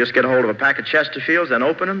the book. Just get a hold of a pack of Chesterfields, then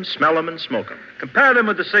open them, smell them, and smoke them. Compare them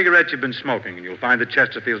with the cigarette you've been smoking, and you'll find that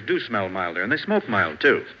Chesterfields do smell milder, and they smoke mild,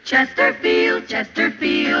 too. Chesterfield,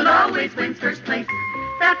 Chesterfield always wins first place.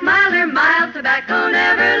 That milder, mild tobacco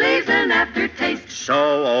never leaves an aftertaste.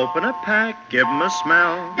 So open a pack, give 'em a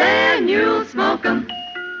smell. Then you'll smoke 'em.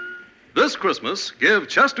 This Christmas, give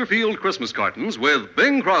Chesterfield Christmas cartons with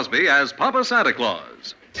Bing Crosby as Papa Santa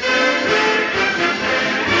Claus.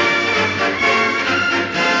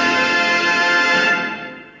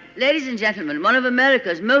 Ladies and gentlemen, one of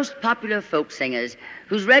America's most popular folk singers,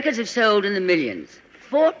 whose records have sold in the millions,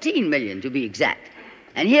 14 million to be exact.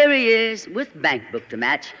 And here he is, with bank book to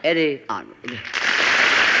match, Eddie Arnold.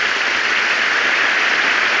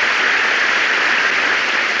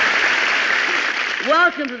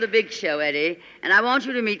 Welcome to the big show, Eddie, and I want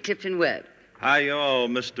you to meet Clifton Webb. Hi, all,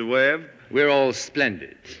 Mr. Webb. We're all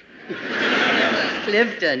splendid.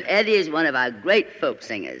 Clifton, Eddie is one of our great folk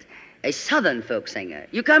singers, a Southern folk singer.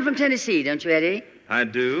 You come from Tennessee, don't you, Eddie? I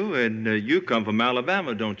do, and you come from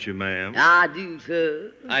Alabama, don't you, ma'am? I do,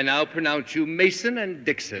 sir. I now pronounce you Mason and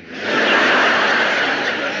Dixon.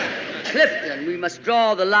 Clifton, we must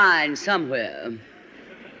draw the line somewhere.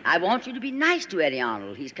 I want you to be nice to Eddie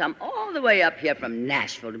Arnold. He's come all the way up here from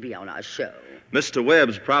Nashville to be on our show. Mr.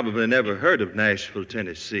 Webb's probably never heard of Nashville,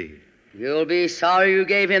 Tennessee. You'll be sorry you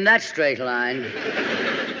gave him that straight line.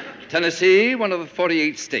 Tennessee, one of the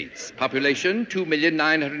 48 states. Population,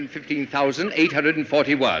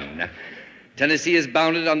 2,915,841. Tennessee is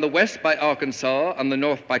bounded on the west by Arkansas, on the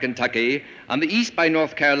north by Kentucky, on the east by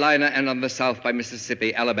North Carolina, and on the south by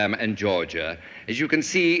Mississippi, Alabama, and Georgia. As you can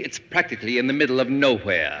see, it's practically in the middle of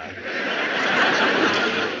nowhere.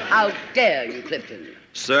 How dare you, Clifton?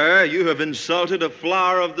 Sir, you have insulted a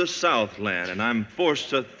flower of the Southland, and I'm forced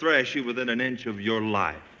to thrash you within an inch of your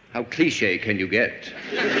life. How cliche can you get?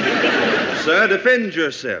 Sir, defend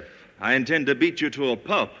yourself. I intend to beat you to a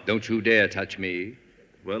pulp. Don't you dare touch me.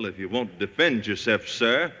 Well, if you won't defend yourself,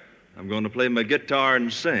 sir, I'm going to play my guitar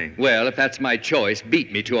and sing. Well, if that's my choice,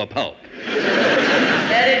 beat me to a pulp.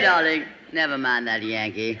 Eddie, darling, never mind that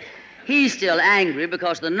Yankee. He's still angry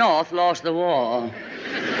because the North lost the war.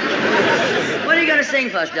 What are you going to sing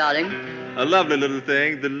for us, darling? A lovely little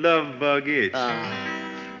thing, the love bug itch.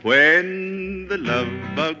 When the love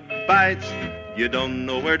bug bites, you don't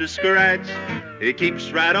know where to scratch. It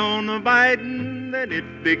keeps right on biting, then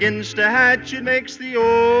it begins to hatch. It makes the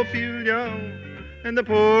old feel young and the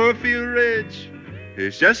poor feel rich.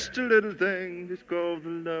 It's just a little thing that's called the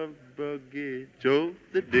love bug itch. Oh,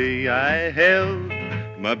 the day I held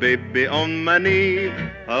my baby on my knee,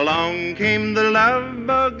 along came the love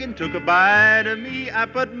bug and took a bite of me. I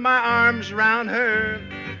put my arms round her,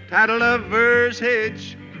 tied a lover's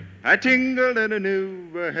hitch. I tingled and I knew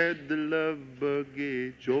I had the love bug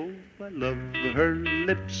itch. Oh, I love her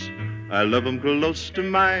lips. I love 'em close to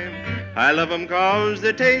mine. I love 'em 'cause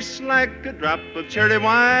they taste like a drop of cherry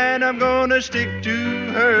wine. I'm gonna stick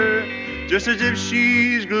to her just as if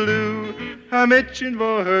she's glue. I'm itching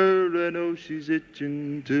for her. I know she's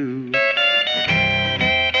itching too.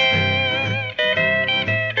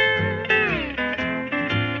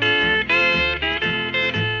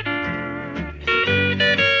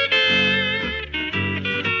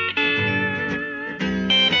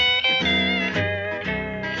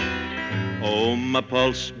 Oh, my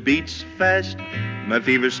pulse beats fast, my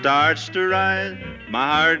fever starts to rise. My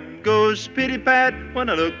heart goes pity-pat when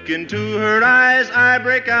I look into her eyes. I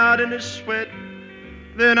break out in a sweat,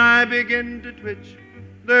 then I begin to twitch.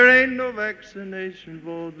 There ain't no vaccination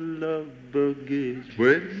for the love bug itch.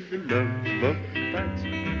 When the love bug bites,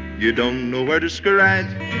 you don't know where to scratch.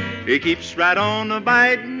 It keeps right on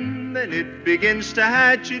a-biting, then it begins to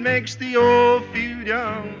hatch. It makes the old feel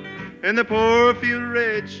young and the poor feel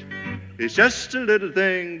rich. It's just a little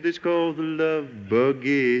thing that's called the love bug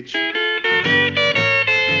itch.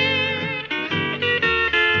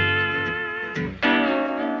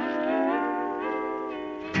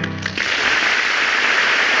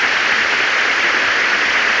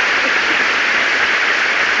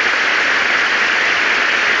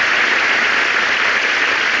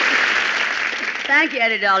 Thank you,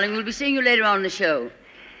 Eddie, darling. We'll be seeing you later on in the show.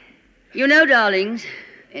 You know, darlings,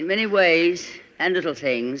 in many ways and little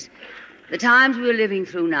things, the times we're living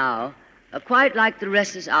through now are quite like the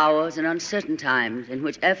restless hours and uncertain times in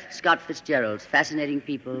which F. Scott Fitzgerald's fascinating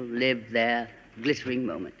people lived their glittering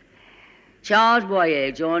moment. Charles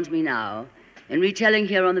Boyer joins me now in retelling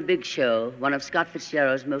here on The Big Show one of Scott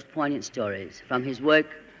Fitzgerald's most poignant stories from his work,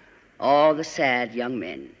 All the Sad Young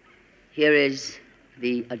Men. Here is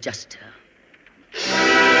The Adjuster.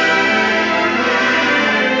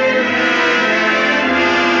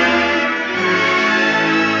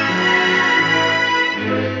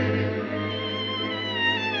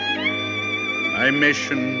 My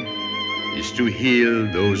mission is to heal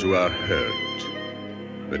those who are hurt.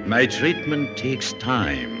 But my treatment takes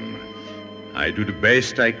time. I do the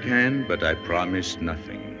best I can, but I promise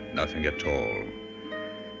nothing at all.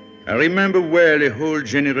 I remember well a whole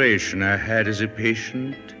generation I had as a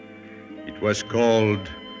patient. It was called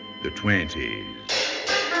the 20s.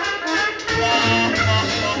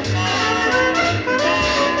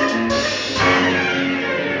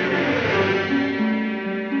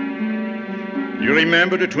 You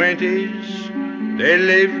remember the 20s? They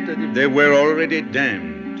lived as if they were already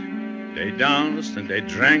damned. They danced and they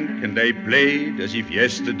drank and they played as if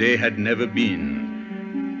yesterday had never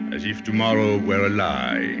been, as if tomorrow were a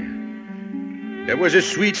lie. There was a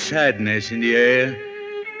sweet sadness in the air,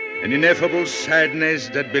 an ineffable sadness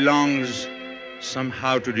that belongs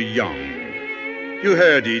somehow to the young. You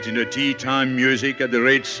heard it in the tea time music at the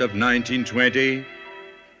rates of 1920.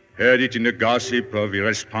 Heard it in the gossip of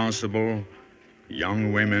irresponsible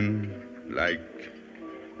young women like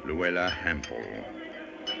Luella Hempel.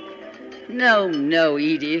 No,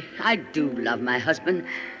 Edie. I do love my husband.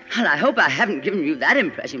 Well, I hope I haven't given you that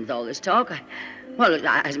impression with all this talk.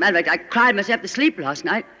 As a matter of fact, I cried myself to sleep last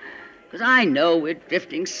night. Because I know we're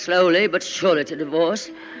drifting slowly but surely to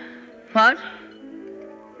divorce. What?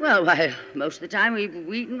 Well, why, most of the time we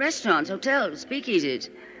eat in restaurants, hotels, speakeasies.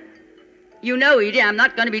 You know, Edie, I'm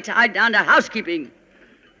not going to be tied down to housekeeping.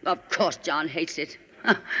 Of course, John hates it.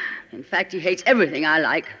 In fact, he hates everything I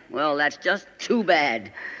like. Well, that's just too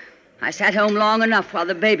bad. I sat home long enough while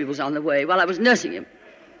the baby was on the way, while I was nursing him.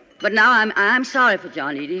 But now I'm sorry for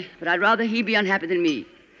John, Edie, but I'd rather he be unhappy than me.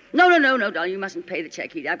 No, darling, you mustn't pay the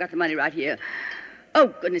check, Edie. I've got the money right here. Oh,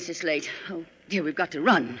 goodness, it's late. Oh, dear, we've got to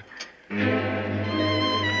run.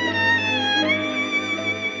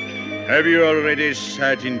 Have you already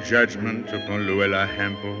sat in judgment upon Luella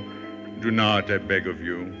Hempel? Do not, I beg of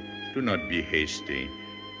you, do not be hasty.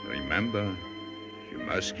 Remember, you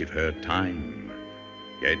must give her time.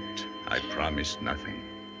 Yet, I promise nothing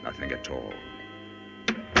at all.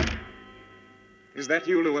 Is that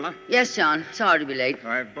you, Luella? Yes, John. Sorry to be late.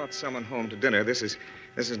 I've brought someone home to dinner. This is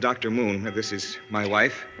Dr. Moon. This is my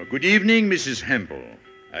wife. Well, good evening, Mrs. Hempel.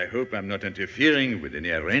 I hope I'm not interfering with any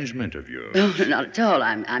arrangement of yours. No, not at all.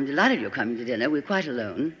 I'm delighted you're coming to dinner. We're quite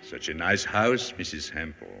alone. Such a nice house, Mrs.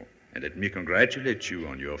 Hempel. And let me congratulate you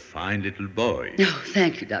on your fine little boy. Oh,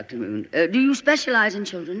 thank you, Dr. Moon. Do you specialize in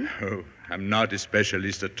children? Oh, I'm not a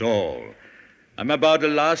specialist at all. I'm about the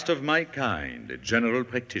last of my kind, a general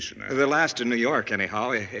practitioner. The last in New York,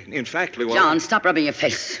 anyhow. In fact, Luella... John, stop rubbing your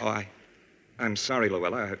face. Oh, I'm sorry,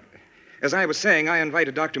 Luella. As I was saying, I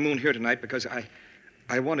invited Dr. Moon here tonight because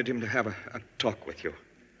I wanted him to have a talk with you.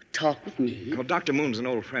 Talk with me? Well, Dr. Moon's an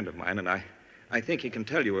old friend of mine, and I think he can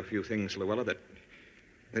tell you a few things, Luella,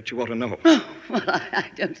 that you ought to know. Oh, well, I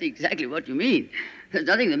don't see exactly what you mean. There's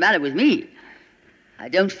nothing the matter with me. I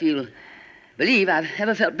don't believe I've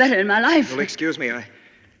ever felt better in my life. Well, excuse me.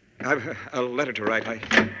 I've a letter to write.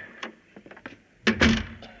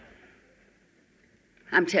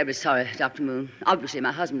 I'm terribly sorry, Dr. Moon. Obviously,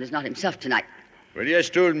 my husband is not himself tonight. Well, he has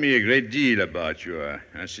told me a great deal about your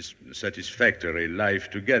satisfactory life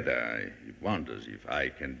together. He wonders if I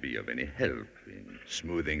can be of any help in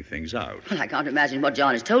smoothing things out. Well, I can't imagine what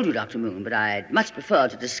John has told you, Dr. Moon, but I'd much prefer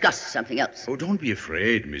to discuss something else. Oh, don't be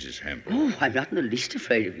afraid, Mrs. Hempel. Oh, I'm not in the least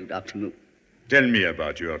afraid of you, Dr. Moon. Tell me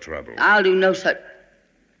about your trouble. I'll do no such...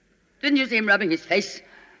 Didn't you see him rubbing his face?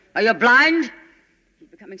 Are you blind? He's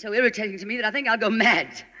becoming so irritating to me that I think I'll go mad.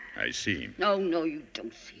 I see. No, you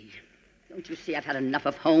don't see. Don't you see I've had enough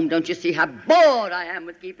of home? Don't you see how bored I am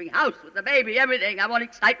with keeping house, with the baby, everything? I want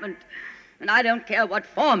excitement. And I don't care what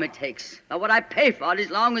form it takes or what I pay for it as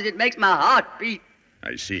long as it makes my heart beat.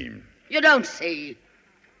 I see. You don't see.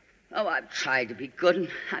 Oh, I've tried to be good,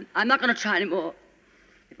 and I'm not going to try anymore.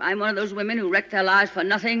 If I'm one of those women who wreck their lives for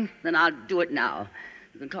nothing, then I'll do it now.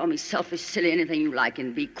 You can call me selfish, silly, anything you like,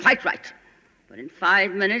 and be quite right. But in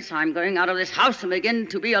 5 minutes, I'm going out of this house and begin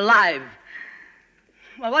to be alive.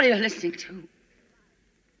 Well, what are you listening to?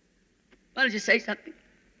 Why don't you say something?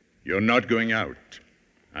 You're not going out.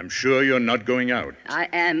 I'm sure you're not going out. I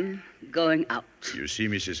am going out. You see,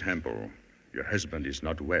 Mrs. Hempel, your husband is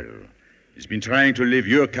not well. He's been trying to live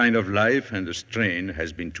your kind of life, and the strain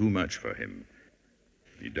has been too much for him.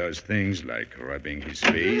 He does things like rubbing his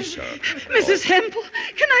face or... Mrs. Hempel,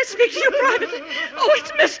 can I speak to you privately? Oh,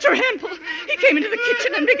 it's Mr. Hempel. He came into the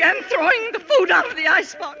kitchen and began throwing the food out of the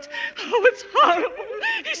icebox. Oh, it's horrible.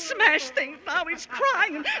 He smashed things. Now he's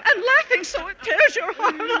crying and laughing so it tears your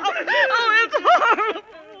heart out. Oh, it's horrible.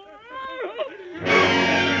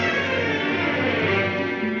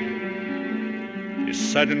 A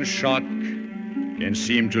sudden shock can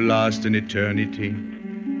seem to last an eternity.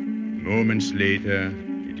 Moments later,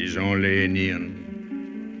 it is only an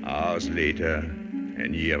eon. Hours later,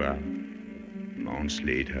 an era. Months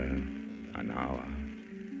later, an hour.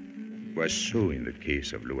 It was so in the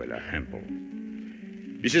case of Luella Hempel.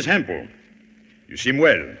 Mrs. Hempel, you seem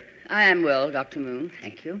well. I am well, Dr. Moon.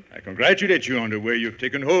 Thank you. I congratulate you on the way you've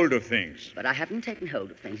taken hold of things. But I haven't taken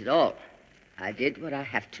hold of things at all. I did what I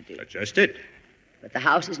have to do. That's just it. But the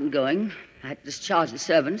house isn't going. I had to discharge the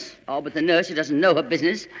servants, all but the nurse who doesn't know her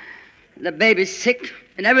business. The baby's sick,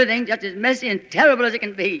 and everything just as messy and terrible as it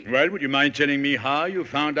can be. Well, would you mind telling me how you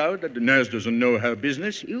found out that the nurse doesn't know her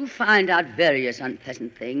business? You find out various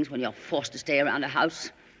unpleasant things when you're forced to stay around a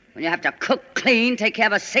house. When you have to cook, clean, take care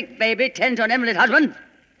of a sick baby, tend to an invalid husband.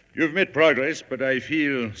 You've made progress, but I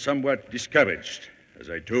feel somewhat discouraged. As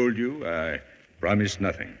I told you, I promise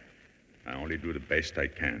nothing. I only do the best I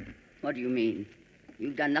can. What do you mean?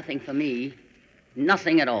 You've done nothing for me.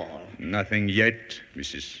 Nothing at all. Nothing yet,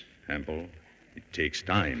 Mrs. Hempel. It takes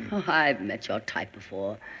time. Oh, I've met your type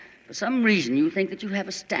before. For some reason, you think that you have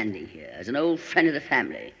a standing here as an old friend of the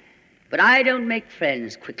family. But I don't make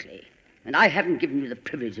friends quickly. And I haven't given you the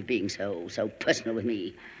privilege of being so personal with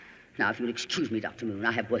me. Now, if you'll excuse me, Dr. Moon,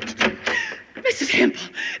 I have work to do. Mrs.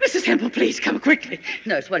 Hempel, please come quickly.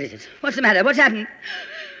 Nurse, what is it? What's the matter? What's happened?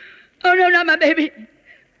 Oh, no, not my baby.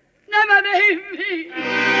 Not my baby.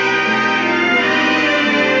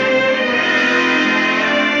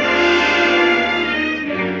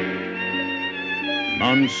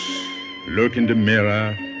 Months look in the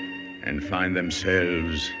mirror and find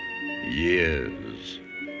themselves years.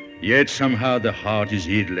 Yet somehow the heart is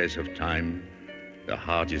heedless of time. The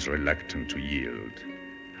heart is reluctant to yield.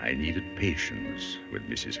 I needed patience with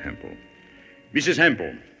Mrs. Hempel. Mrs.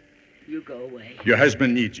 Hempel. You go away. Your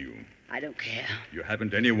husband needs you. I don't care. You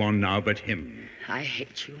haven't anyone now but him. I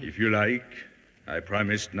hate you. If you like, I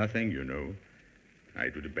promised nothing, you know. I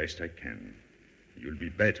do the best I can. You'll be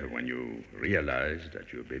better when you realize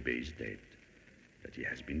that your baby is dead. That he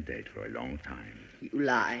has been dead for a long time. You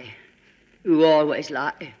lie. You always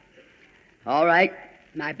lie. All right,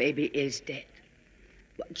 my baby is dead.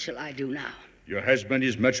 What shall I do now? Your husband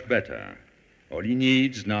is much better. All he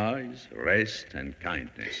needs now is rest and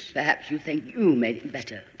kindness. Perhaps you think you made him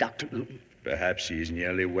better, Dr. Moon. Perhaps he is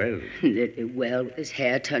nearly well. Nearly well, with his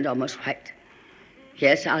hair turned almost white.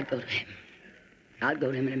 Yes, I'll go to him. I'll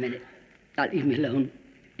go to him in a minute. Now leave me alone.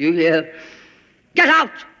 Do you hear? Get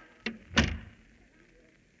out!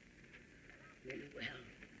 Really well.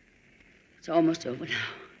 It's almost over now.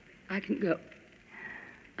 I can go.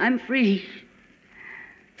 I'm free.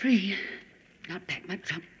 Free. I'll pack my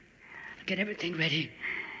trunk. I'll get everything ready.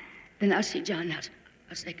 Then I'll see John.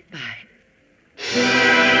 I'll say goodbye.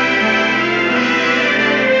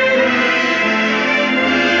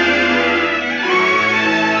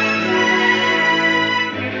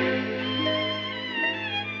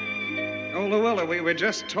 Luella, we were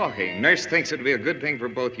just talking. Nurse thinks it'd be a good thing for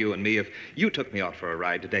both you and me if you took me out for a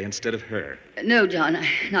ride today instead of her. No, John,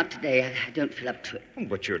 not today. I don't feel up to it. Oh,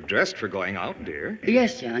 but you're dressed for going out, dear.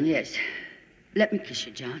 Yes, John, yes. Let me kiss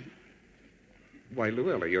you, John. Why,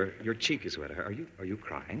 Luella, your cheek is wet. Are you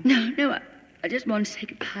crying? No, I just want to say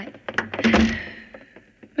goodbye.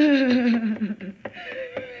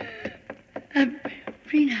 I'm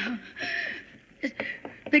free now. Just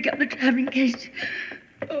pick up the traveling case.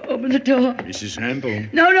 Open the door. Mrs. Hempel.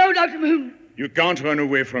 No, Dr. Moon. You can't run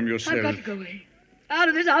away from yourself. I've got to go away. Out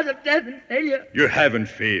of this house of death and failure. You haven't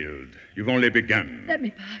failed. You've only begun. Let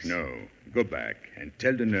me pass. No. Go back and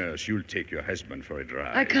tell the nurse you'll take your husband for a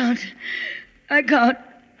drive. I can't. All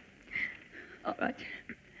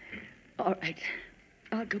right.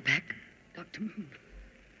 I'll go back, Dr. Moon.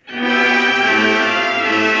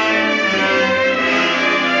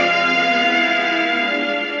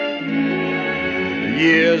 The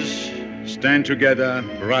years stand together,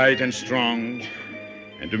 bright and strong,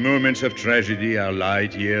 and the moments of tragedy are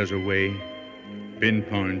light years away,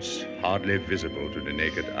 pinpoints hardly visible to the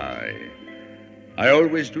naked eye. I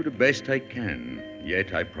always do the best I can,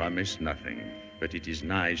 yet I promise nothing. But it is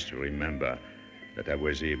nice to remember that I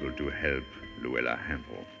was able to help Luella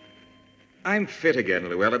Hempel. I'm fit again,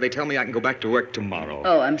 Luella. They tell me I can go back to work tomorrow.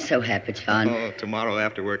 Oh, I'm so happy, John. Oh, tomorrow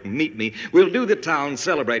after work, meet me. We'll do the town,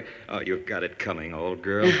 celebrate. Oh, you've got it coming, old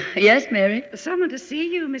girl. Yes, Mary? Someone to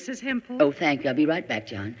see you, Mrs. Hempel. Oh, thank you. I'll be right back,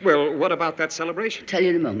 John. Well, what about that celebration? Tell you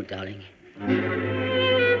in a moment, darling.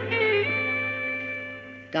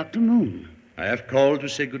 Dr. Moon. I have called to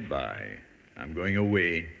say goodbye. I'm going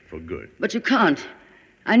away for good. But you can't.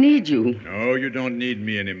 I need you. No, you don't need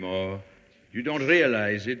me anymore. You don't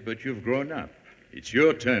realize it, but you've grown up. It's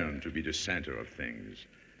your turn to be the center of things.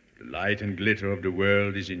 The light and glitter of the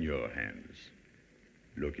world is in your hands.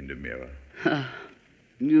 Look in the mirror.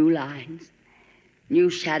 New lines. New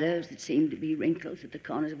shadows that seem to be wrinkles at the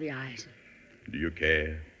corners of the eyes. Do you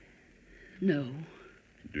care? No.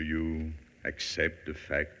 Do you accept the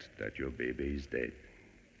fact that your baby is dead?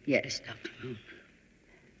 Yes, Dr. Moon.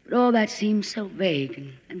 But all that seems so vague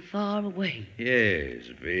and far away. Yes,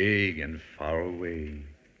 vague and far away.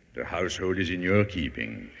 The household is in your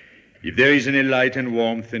keeping. If there is any light and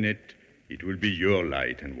warmth in it, it will be your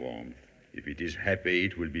light and warmth. If it is happy,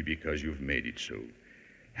 it will be because you've made it so.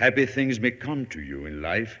 Happy things may come to you in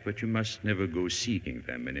life, but you must never go seeking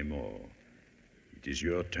them anymore. It is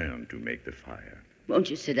your turn to make the fire. Won't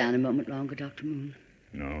you sit down a moment longer, Dr. Moon?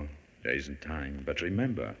 No, there isn't time. But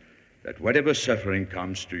remember, that whatever suffering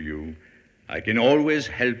comes to you, I can always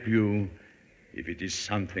help you if it is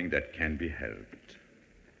something that can be helped.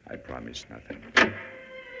 I promise nothing.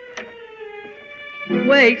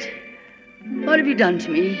 Wait. What have you done to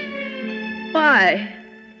me? Why?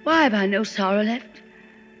 Why have I no sorrow left?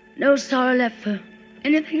 No sorrow left for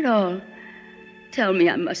anything at all. Tell me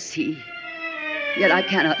I must see. Yet I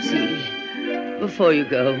cannot see. Before you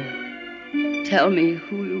go, tell me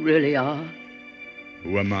who you really are.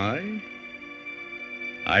 Who am I?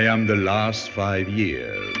 I am the last 5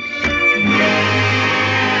 years.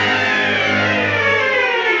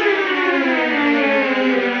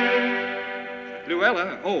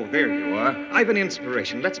 Luella, oh, there you are. I've an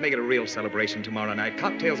inspiration. Let's make it a real celebration tomorrow night.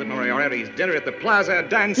 Cocktails at Moriarty's, dinner at the Plaza,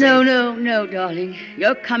 dancing. No, darling.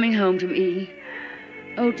 You're coming home to me.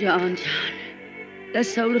 Oh, John.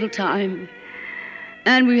 There's so little time.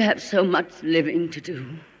 And we have so much living to do.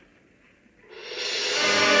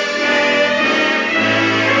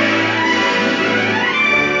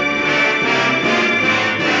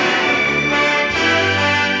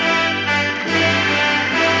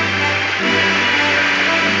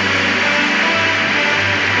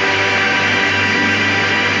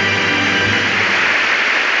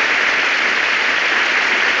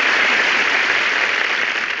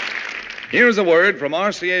 Here's a word from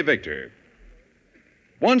RCA Victor.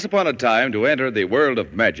 Once upon a time, to enter the world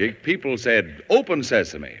of magic, people said, "Open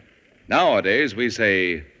sesame." Nowadays, we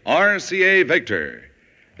say, RCA Victor.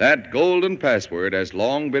 That golden password has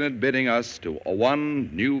long been admitting us to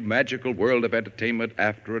one new magical world of entertainment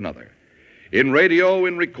after another. In radio,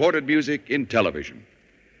 in recorded music, in television.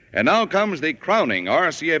 And now comes the crowning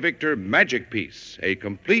RCA Victor Magic Piece, a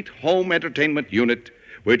complete home entertainment unit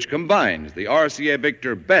which combines the RCA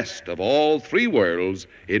Victor best of all 3 worlds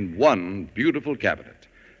in one beautiful cabinet.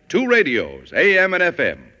 2 radios, AM and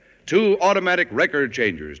FM, 2 automatic record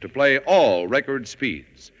changers to play all record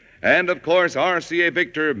speeds, and, of course, RCA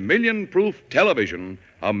Victor million-proof television,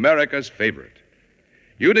 America's favorite.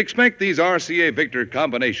 You'd expect these RCA Victor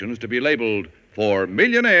combinations to be labeled for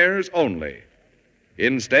millionaires only.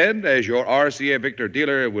 Instead, as your RCA Victor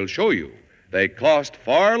dealer will show you, they cost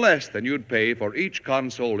far less than you'd pay for each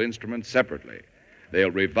console instrument separately.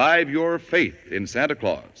 They'll revive your faith in Santa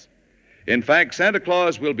Claus. In fact, Santa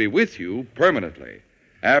Claus will be with you permanently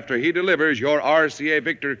after he delivers your RCA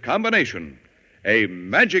Victor combination, a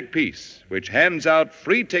magic piece which hands out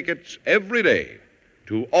free tickets every day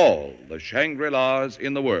to all the Shangri-Las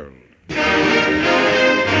in the world.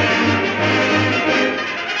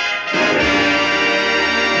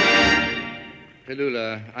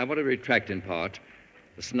 Tallulah, I want to retract in part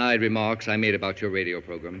the snide remarks I made about your radio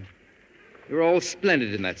program. You were all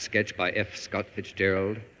splendid in that sketch by F. Scott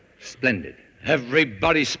Fitzgerald. Splendid.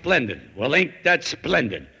 Everybody's splendid. Well, ain't that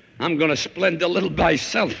splendid? I'm going to splend a little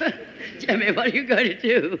myself. Jimmy, what are you going to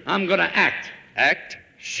do? I'm going to act. Act?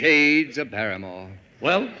 Shades of Barrymore.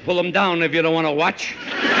 Well, pull them down if you don't want to watch.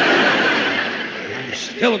 I'm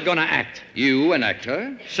still going to act. You, an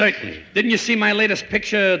actor? Certainly. Didn't you see my latest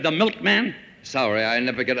picture, The Milkman? Sorry, I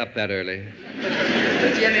never get up that early.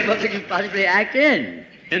 Jimmy, what could you possibly act in?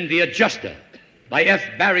 In The Adjuster by F.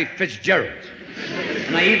 Barry Fitzgerald.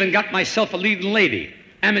 And I even got myself a leading lady,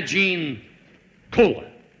 Imogene Cola.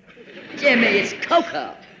 Jimmy, it's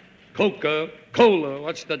Coca. Cola,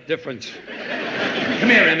 what's the difference? Come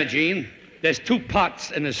here, Imogene. There's 2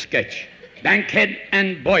 parts in a sketch, Bankhead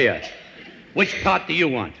and Boyer. Which part do you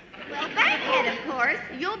want? Well, Bankhead, of course.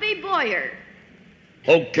 You'll be Boyer.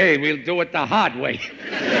 Okay, we'll do it the hard way.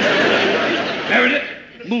 Meredith,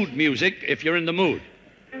 mood music if you're in the mood.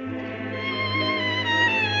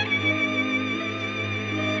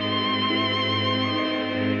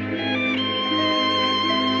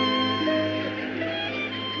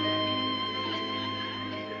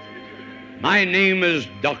 My name is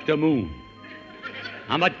Dr. Moon.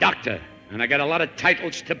 I'm a doctor, and I got a lot of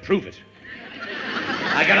titles to prove it.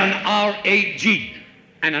 I got an R.A.G.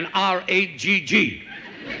 and an R.A.G.G.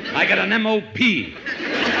 I got an M.O.P.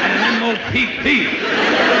 and an M.O.P.P.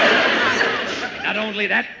 Not only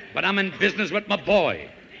that, but I'm in business with my boy.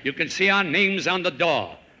 You can see our names on the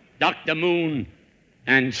door. Dr. Moon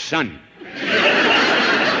and Son.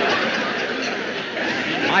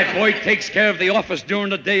 My boy takes care of the office during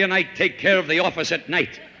the day, and I take care of the office at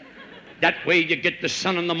night. That way you get the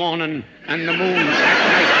sun in the morning and the moon at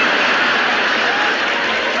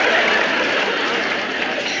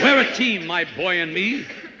night. We're a team, my boy and me.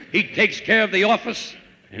 He takes care of the office,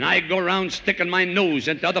 and I go around sticking my nose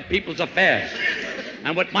into other people's affairs.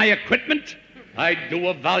 And with my equipment, I do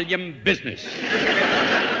a volume business.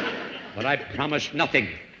 But I promise nothing.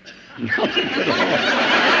 Nothing at all.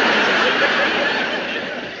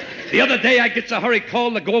 The other day, I gets a hurry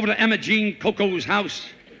call to go over to Emma Jean Coco's house.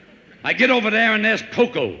 I get over there, and there's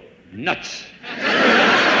Coco. Nuts.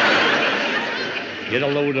 Get a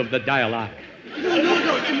load of the dialogue. No,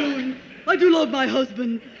 Dr. Moon. I do love my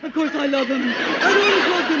husband. Of course I love him. I've always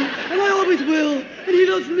loved him, and I always will. And he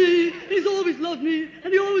loves me. He's always loved me,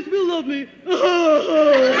 and he always will love me. My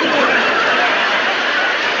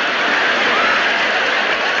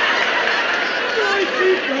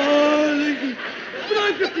sweet darling. But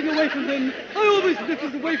I'm drifting away from him. I always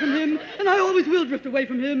drifted away from him, and I always will drift away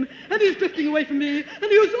from him. And he's drifting away from me, and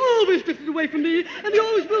he has always drifted away from me, and he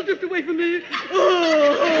always will drift away from me.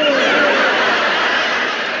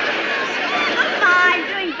 I'm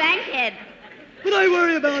doing Bankhead. But I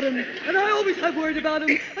worry about him, and I always have worried about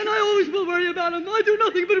him, and I always will worry about him. I do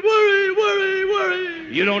nothing but worry, worry,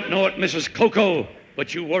 worry. You don't know it, Mrs. Coco,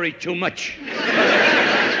 but you worry too much.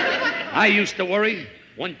 I used to worry.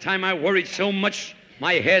 One time I worried so much,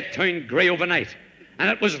 my hair turned gray overnight, and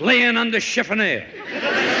it was laying on the chiffonier.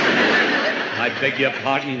 I beg your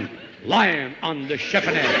pardon, lying on the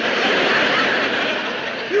chiffonier.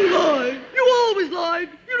 You lie. You always lied.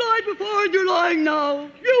 You lied before and you're lying now.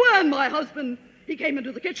 You and my husband. He came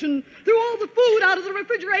into the kitchen, threw all the food out of the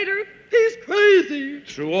refrigerator. He's crazy.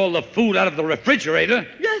 Threw all the food out of the refrigerator?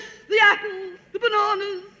 Yes, the apples, the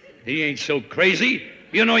bananas. He ain't so crazy.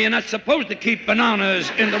 You know you're not supposed to keep bananas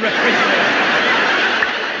in the refrigerator.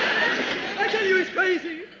 I tell you he's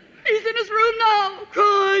crazy. He's in his room now,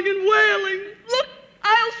 crying and wailing. Look,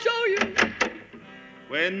 I'll show you.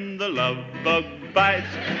 When the love bug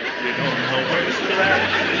bites, you don't know where to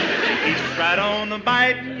scratch. It keeps right on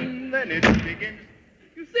biting, then it begins.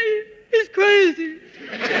 You see, he's crazy.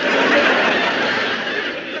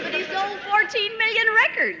 But he sold 14 million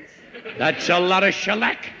records. That's a lot of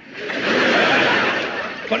shellac.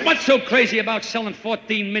 But what's so crazy about selling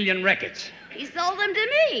 14 million records? He sold them to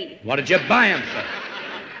me. What did you buy them for?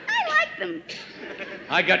 I like them.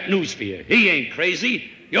 I got news for you. He ain't crazy.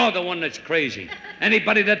 You're the one that's crazy.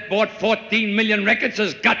 Anybody that bought 14 million records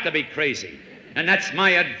has got to be crazy. And that's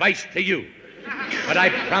my advice to you. But I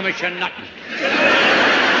promise you nothing. Thank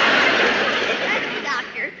you,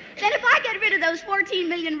 Doctor. Then if I get rid of those 14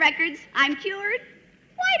 million records, I'm cured?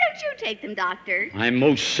 Why don't you take them, Doctor? I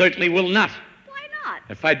most certainly will not. Why not?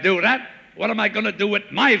 If I do that, what am I going to do with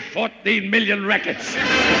my 14 million records?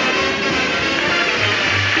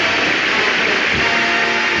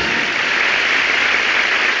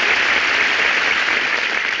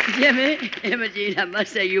 Jimmy, Imogene, I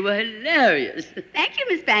must say you were hilarious. Thank you,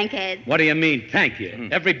 Miss Bankhead. What do you mean, thank you?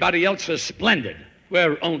 Everybody else is splendid.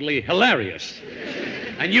 We're only hilarious.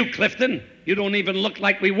 And you, Clifton, you don't even look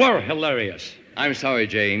like we were hilarious. I'm sorry,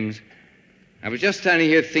 James. I was just standing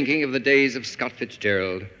here thinking of the days of Scott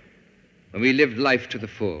Fitzgerald, when we lived life to the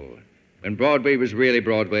full, when Broadway was really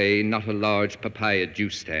Broadway, not a large papaya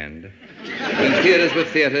juice stand, when theaters were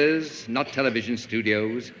theaters, not television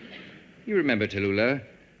studios. You remember, Tallulah,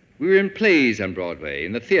 we were in plays on Broadway,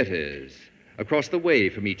 in the theaters, across the way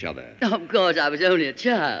from each other. Of course, I was only a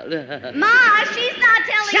child. Ma, she's not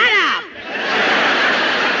telling you. Shut up!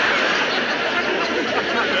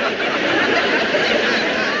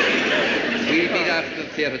 We meet after the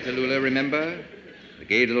theater, Tallulah, remember? The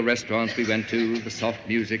gay little restaurants we went to, the soft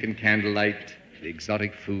music and candlelight, the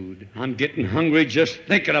exotic food. I'm getting hungry just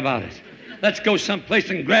thinking about it. Let's go someplace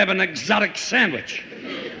and grab an exotic sandwich.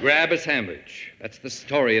 Grab a sandwich. That's the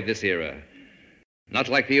story of this era. Not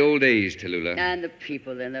like the old days, Tallulah. And the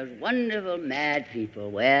people, then, those wonderful mad people,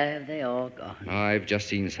 where have they all gone? I've just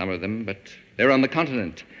seen some of them, but they're on the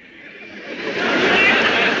continent.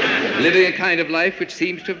 Living a kind of life which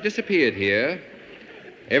seems to have disappeared here.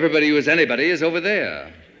 Everybody who is anybody is over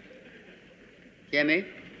there. Jimmy?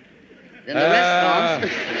 Then the restaurants...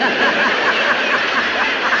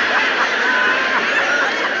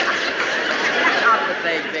 Off the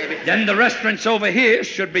page, baby. Then the restaurants over here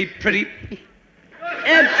should be pretty...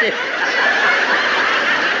 Empty.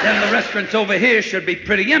 Then the restaurants over here should be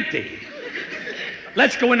pretty empty.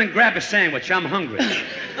 Let's go in and grab a sandwich. I'm hungry.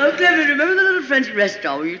 Oh, Clement, remember the little French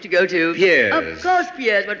restaurant we used to go to? Pierre's. Of course,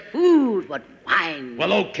 Pierre's. What food, what wine.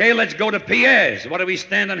 Well, okay, let's go to Pierre's. What are we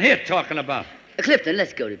standing here talking about? Clifton,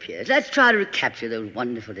 let's go to Pierre's. Let's try to recapture those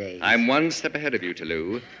wonderful days. I'm one step ahead of you,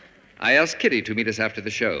 Tallulah. I asked Kitty to meet us after the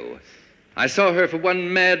show. I saw her for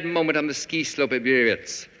one mad moment on the ski slope at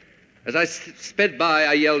Biarritz. As I sped by,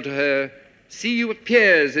 I yelled to her, "See you at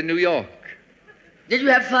Pierre's in New York." Did you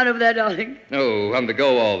have fun over there, darling? Oh, on the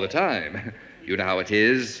go all the time. You know how it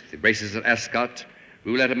is. The races at Ascot,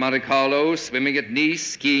 roulette at Monte Carlo, swimming at Nice,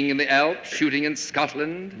 skiing in the Alps, shooting in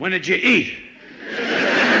Scotland. When did you eat?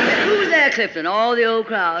 Who was there, Clifton, all the old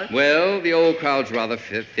crowd? Well, the old crowd's rather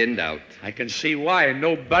thinned out. I can see why.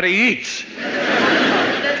 Nobody eats.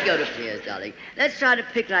 Let's go to Piers, darling. Let's try to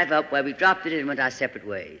pick life up where we dropped it and went our separate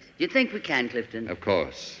ways. Do you think we can, Clifton? Of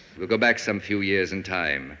course. We'll go back some few years in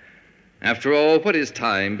time. After all, what is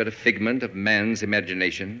time but a figment of man's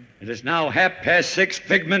imagination? It is now 6:30,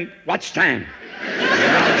 Figment. What's time?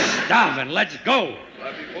 I'm starving. Let's go.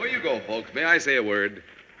 But before you go, folks, may I say a word?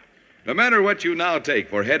 No matter what you now take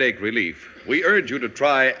for headache relief, we urge you to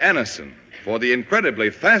try Anacin for the incredibly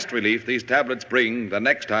fast relief these tablets bring the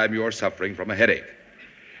next time you are suffering from a headache.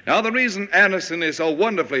 Now, the reason Anacin is so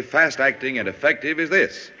wonderfully fast-acting and effective is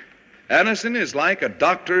this. Anacin is like a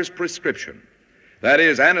doctor's prescription. That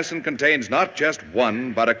is, Anacin contains not just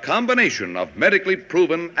one, but a combination of medically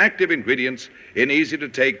proven active ingredients in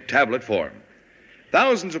easy-to-take tablet form.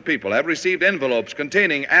 Thousands of people have received envelopes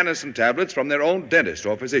containing Anacin tablets from their own dentist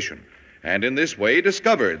or physician, and in this way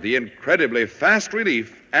discovered the incredibly fast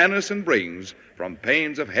relief Anacin brings from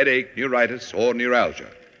pains of headache, neuritis, or neuralgia.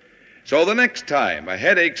 So the next time a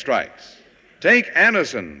headache strikes, take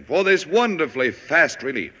Anacin for this wonderfully fast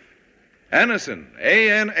relief. Anacin,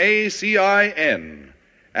 A-N-A-C-I-N.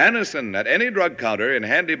 Anacin at any drug counter in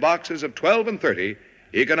handy boxes of 12 and 30,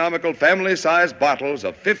 economical family-sized bottles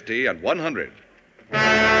of 50 and 100.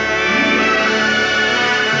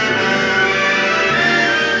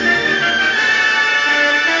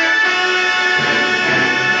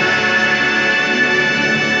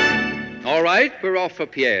 All right, we're off for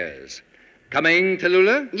Pierre's. Coming,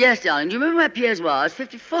 Tallulah? Yes, darling. Do you remember where Piers was?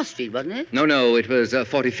 54th Street, wasn't it? No, it was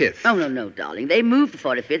 45th. Oh, no, darling. They moved to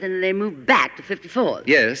 45th and then they moved back to 54th.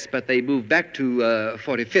 Yes, but they moved back to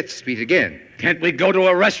 45th Street again. Can't we go to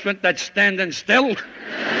a restaurant that's standing still?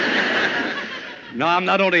 No, I'm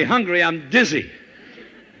not only hungry, I'm dizzy.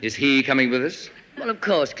 Is he coming with us? Well, of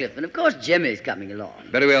course, Clifton. Of course Jimmy's coming along.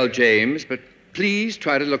 Very well, James, but please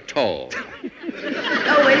try to look tall.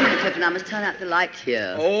 Oh, wait a minute, Clifton. I must turn out the lights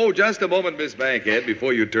here. Oh, just a moment, Miss Bankhead.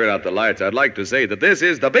 Before you turn out the lights, I'd like to say that this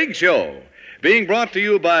is The Big Show, being brought to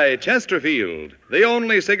you by Chesterfield, the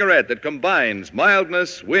only cigarette that combines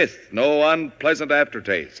mildness with no unpleasant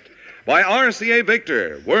aftertaste. By RCA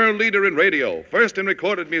Victor, world leader in radio, first in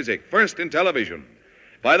recorded music, first in television.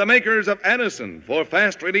 By the makers of Anacin for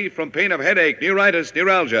fast relief from pain of headache, neuritis,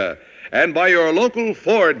 neuralgia. And by your local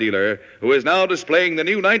Ford dealer, who is now displaying the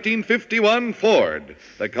new 1951 Ford,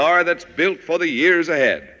 the car that's built for the years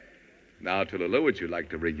ahead. Now, Tallulah, would you like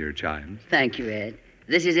to ring your chimes? Thank you, Ed.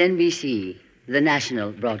 This is NBC, the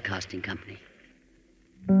National Broadcasting Company.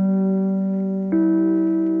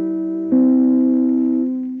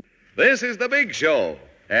 This is The Big Show.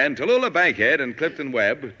 And Tallulah Bankhead and Clifton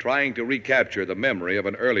Webb, trying to recapture the memory of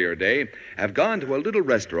an earlier day, have gone to a little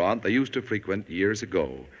restaurant they used to frequent years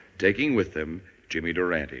ago, taking with them Jimmy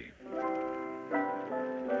Durante.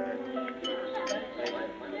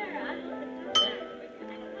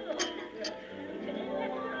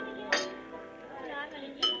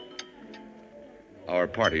 Our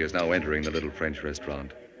party is now entering the little French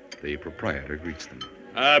restaurant. The proprietor greets them.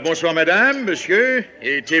 Bonsoir, madame, monsieur.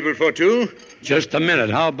 A table for two? Just a minute.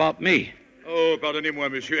 How about me? Oh, pardonnez-moi,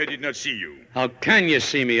 monsieur. I did not see you. How can you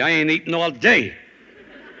see me? I ain't eaten all day.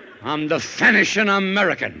 I'm the finishing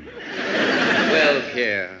American. Well,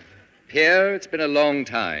 Pierre, it's been a long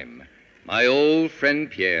time. My old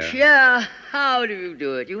friend Pierre. Pierre, how do you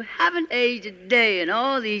do it? You haven't aged a day in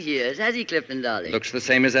all these years, has he, Clifton, darling? Looks the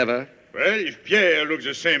same as ever. Well, if Pierre looks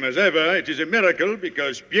the same as ever, it is a miracle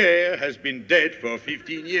because Pierre has been dead for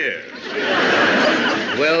 15 years.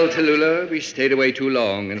 Well, Tallulah, we stayed away too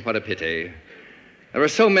long, and what a pity. There are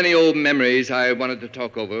so many old memories I wanted to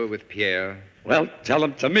talk over with Pierre. Well, tell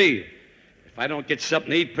them to me. If I don't get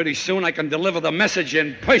something to eat pretty soon, I can deliver the message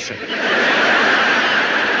in person.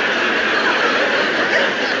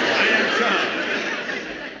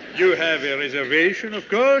 You have a reservation, of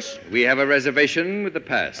course? We have a reservation with the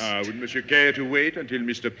pass. Would monsieur care to wait until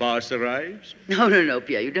Mr. Pass arrives? No,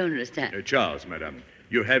 Pierre, you don't understand. Charles, madame,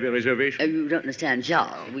 you have a reservation? You don't understand,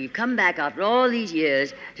 Charles. We've come back after all these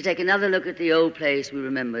years to take another look at the old place we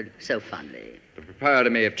remembered so fondly. The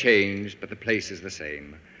proprietor may have changed, but the place is the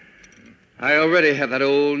same. I already have that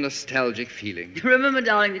old nostalgic feeling. Remember,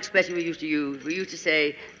 darling, the expression we used to use? We used to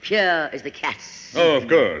say, Pierre is the cat. Oh, of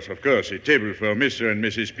course. A table for Mr. and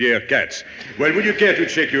Mrs. Pierre Katz. Well, would you care to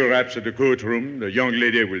check your wraps at the courtroom? The young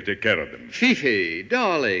lady will take care of them. Fifi,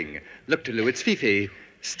 darling. Look, Tallulah, it's Fifi.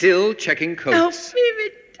 Still checking coats. Oh,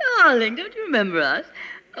 Fifi, darling, don't you remember us?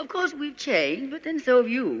 Of course, we've changed, but then so have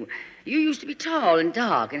you. You used to be tall and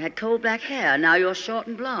dark and had coal black hair. Now you're short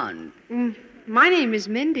and blonde. My name is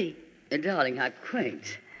Mindy. Darling, how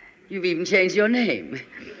quaint. You've even changed your name.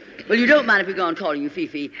 Well, you don't mind if we go on calling you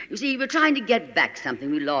Fifi. You see, we're trying to get back something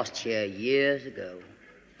we lost here years ago.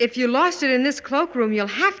 If you lost it in this cloakroom, you'll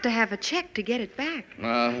have to have a check to get it back.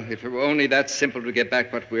 If it were only that simple to get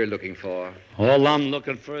back what we're looking for. All I'm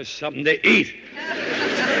looking for is something to eat.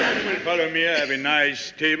 Follow me. I have a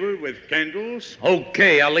nice table with candles.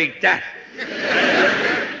 Okay, I'll eat that.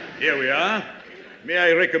 Here we are. May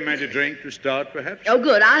I recommend a drink to start, perhaps? Oh,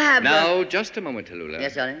 good. I'll have... Now, just a moment, Tallulah.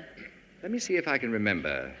 Yes, darling? Let me see if I can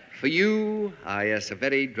remember. For you, yes, a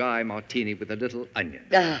very dry martini with a little onion.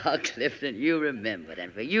 Oh, Clifton, you remembered.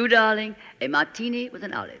 And for you, darling, a martini with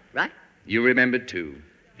an olive, right? You remembered, too.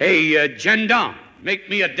 Hey, Gendon, make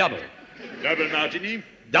me a double. Double martini?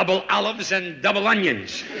 Double olives and double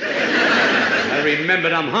onions. I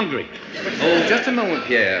remembered I'm hungry. Oh, just a moment,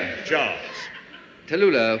 Pierre. Charles.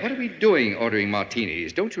 Tallulah, what are we doing ordering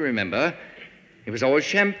martinis? Don't you remember? It was always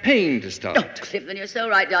champagne to start. Oh, Clifton, you're so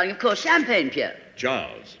right, darling. Of course, champagne, Pierre.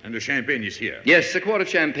 Charles, and the champagne is here. Yes, a quart of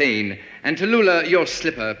champagne. And Tallulah, your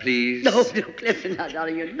slipper, please. No, Clifton, now,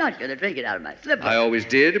 darling, you're not going to drink it out of my slipper. I always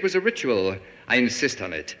did. It was a ritual. I insist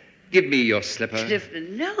on it. Give me your slipper.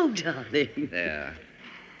 Clifton, no, darling. There.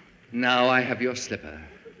 Now I have your slipper.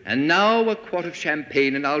 And now a quart of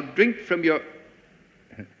champagne, and I'll drink from your...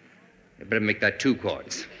 You better make that 2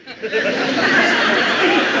 quarts. No,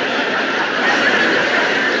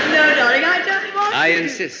 darling, I just want I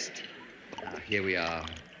insist. Here we are.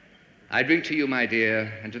 I drink to you, my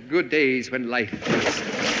dear, and to the good days when life was...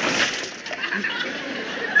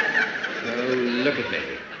 Oh, look at me.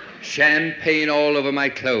 Champagne all over my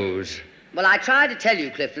clothes. Well, I tried to tell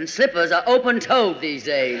you, Clifton, slippers are open-toed these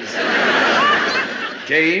days.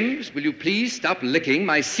 James, will you please stop licking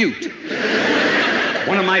my suit?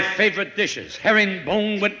 One of my favorite dishes,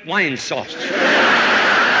 herringbone with wine sauce.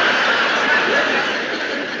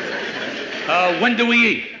 When do we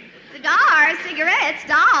eat? Cigars, cigarettes,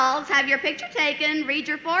 dolls, have your picture taken, read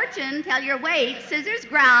your fortune, tell your weight, scissors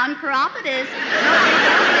ground, chiropodist,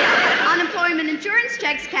 unemployment insurance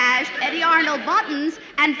checks cashed, Eddie Arnold buttons,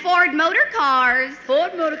 and Ford motor cars.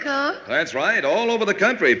 Ford motor car? That's right. All over the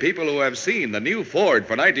country, people who have seen the new Ford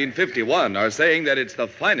for 1951 are saying that it's the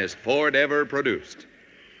finest Ford ever produced.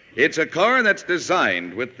 It's a car that's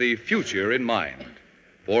designed with the future in mind.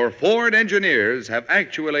 For Ford engineers have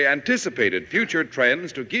actually anticipated future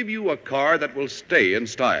trends to give you a car that will stay in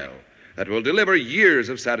style, that will deliver years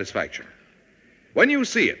of satisfaction. When you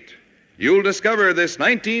see it, you'll discover this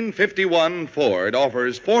 1951 Ford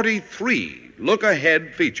offers 43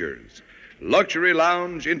 look-ahead features. Luxury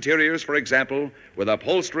lounge interiors, for example, with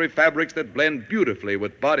upholstery fabrics that blend beautifully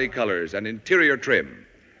with body colors and interior trim.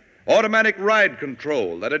 Automatic ride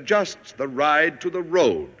control that adjusts the ride to the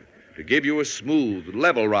road to give you a smooth,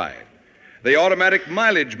 level ride. The automatic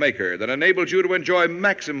mileage maker that enables you to enjoy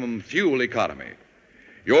maximum fuel economy.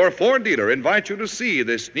 Your Ford dealer invites you to see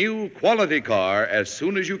this new quality car as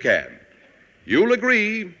soon as you can. You'll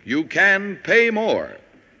agree you can pay more,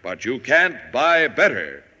 but you can't buy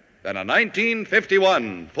better than a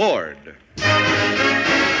 1951 Ford.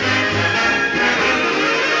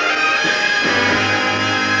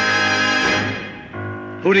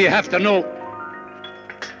 Who do you have to know?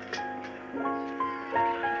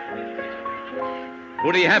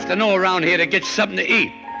 Who do you have to know around here to get something to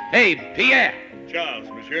eat? Hey, Pierre. Charles,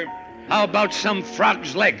 monsieur. How about some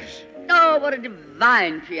frog's legs? Oh, what a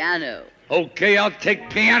divine piano. Okay, I'll take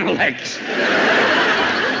piano legs. Who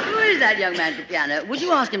is that young man at the piano? Would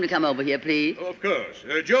you ask him to come over here, please? Oh, of course.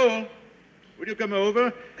 Joe, would you come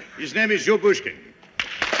over? His name is Joe Bushkin.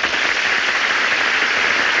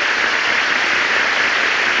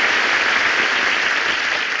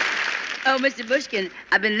 Oh, Mr. Bushkin,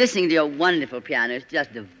 I've been listening to your wonderful piano. It's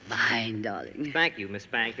just divine, darling. Thank you, Miss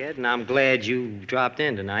Bankhead, and I'm glad you dropped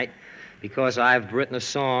in tonight because I've written a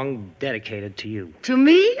song dedicated to you. To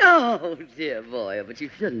me? Oh, dear boy, but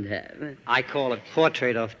you shouldn't have. I call it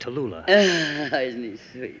Portrait of Tallulah. Isn't he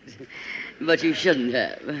sweet? But you shouldn't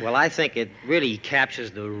have. Well, I think it really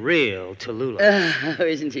captures the real Tallulah. Oh,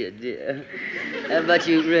 isn't he a dear? But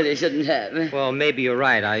you really shouldn't have. Well, maybe you're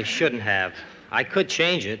right. I shouldn't have. I could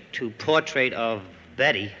change it to Portrait of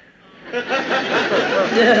Betty.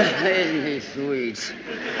 Isn't he sweet?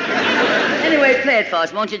 Anyway, play it for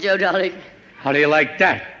us, won't you, Joe, darling? How do you like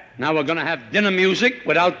that? Now we're going to have dinner music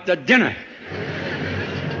without the dinner.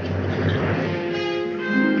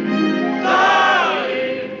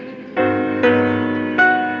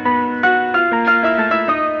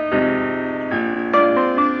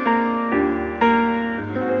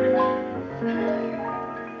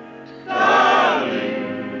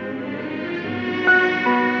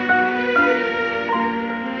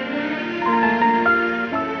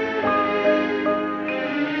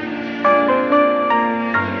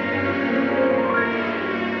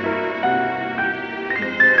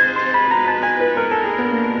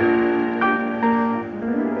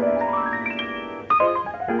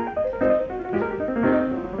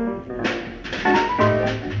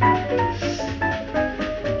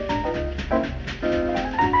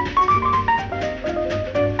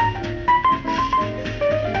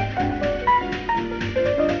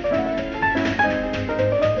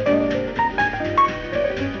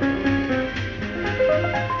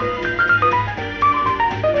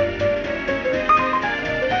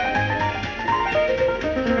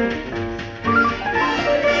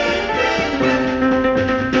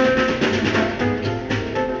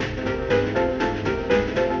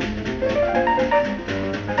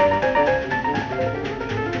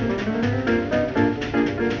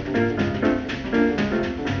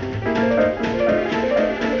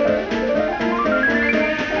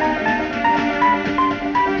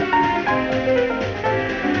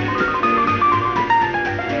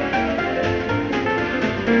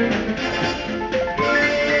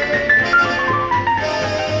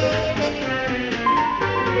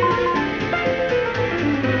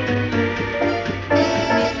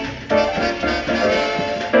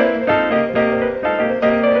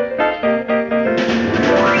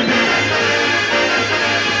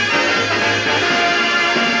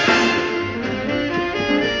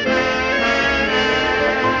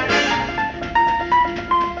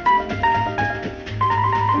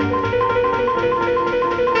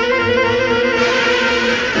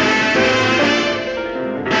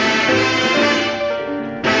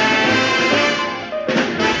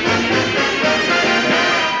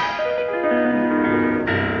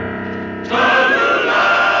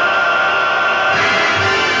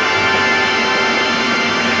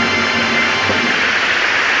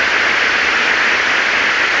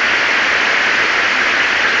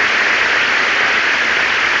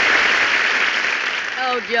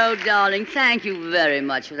 Oh, darling, thank you very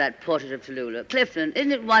much for that portrait of Tallulah. Clifton,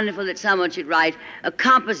 isn't it wonderful that someone should write a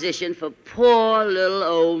composition for poor little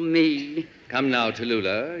old me? Come now,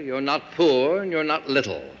 Tallulah. You're not poor and you're not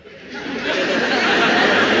little.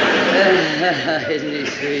 Isn't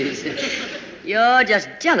he sweet? You're just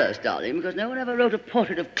jealous, darling, because no one ever wrote a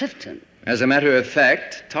portrait of Clifton. As a matter of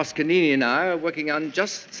fact, Toscanini and I are working on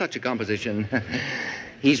just such a composition.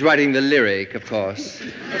 He's writing the lyric, of course.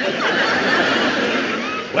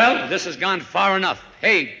 Well, this has gone far enough.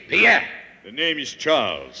 Hey, Pierre. The name is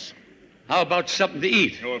Charles. How about something to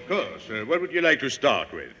eat? Oh, of course. What would you like to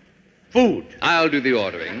start with? Food. I'll do the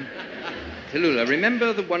ordering. Tallulah,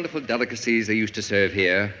 remember the wonderful delicacies they used to serve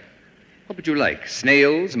here? What would you like?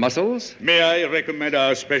 Snails, mussels? May I recommend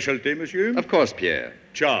our specialty, monsieur? Of course, Pierre.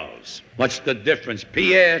 Charles. What's the difference?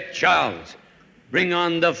 Pierre, Charles. Bring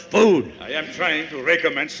on the food. I am trying to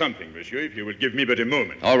recommend something, monsieur, if you would give me but a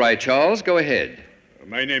moment. All right, Charles, go ahead.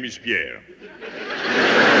 My name is Pierre.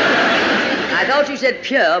 I thought you said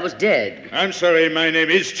Pierre was dead. I'm sorry, my name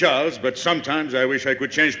is Charles, but sometimes I wish I could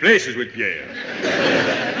change places with Pierre.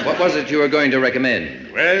 What was it you were going to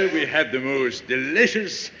recommend? Well, we have the most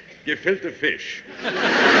delicious gefilte fish.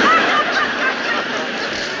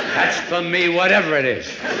 That's for me, whatever it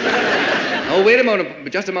is. Oh, wait a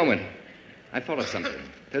moment, just a moment. I thought of something.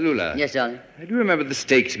 Tallulah. Yes, darling? Do you remember the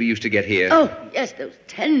steaks we used to get here? Oh, yes, those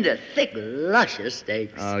tender, thick, luscious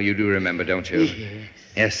steaks. Oh, you do remember, don't you? Yes.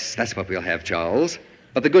 Yes, that's what we'll have, Charles.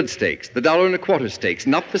 But the good steaks, the $1.25 steaks,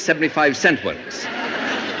 not the 75-cent ones.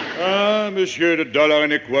 Ah, monsieur, the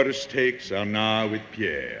 $1.25 steaks are now with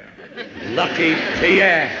Pierre. Lucky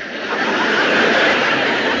Pierre.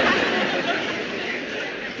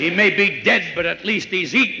 He may be dead, but at least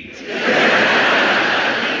he's eaten.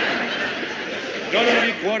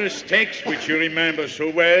 $1.25 steaks, which you remember so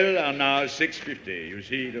well, are now $6.50. You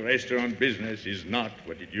see, the restaurant business is not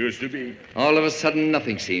what it used to be. All of a sudden,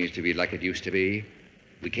 nothing seems to be like it used to be.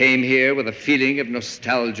 We came here with a feeling of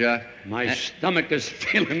nostalgia. My stomach is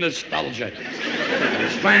feeling nostalgia. I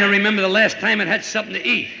was trying to remember the last time it had something to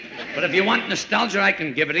eat. But if you want nostalgia, I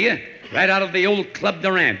can give it to you. Right out of the old Club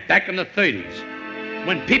Durant, back in the 30s.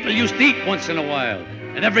 When people used to eat once in a while,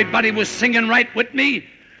 and everybody was singing right with me.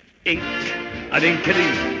 Ink,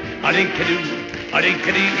 a-dink-a-doo, a-dink-a-doo,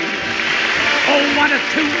 a-dink-a-doo. Oh, 1 or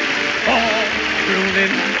 2, 4,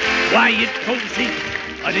 drooling. Why, it goes ink,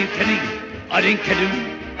 a-dink-a-doo, a-dink-a-doo,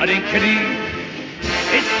 a-dink-a-doo.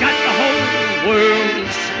 It's got the whole world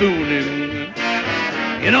spooning.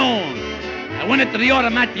 You know, I went into the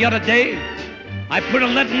automat the other day. I put a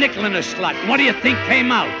lead nickel in the slot. What do you think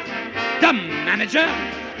came out? Dumb manager.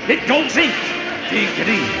 It goes ink,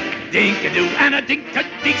 dink-a-dee, dink-a-doo, and a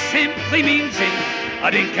dink-a-dee simply means ink,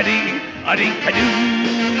 a dink-a-dee, a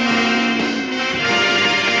dink-a-doo.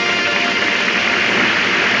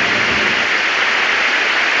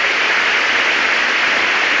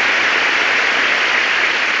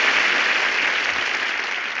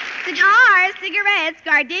 Cigars, cigarettes,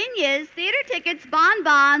 gardenias, theater tickets,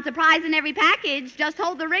 bonbons, a prize in every package. Just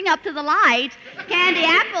hold the ring up to the light. Candy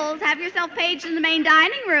apples. Have yourself paged in the main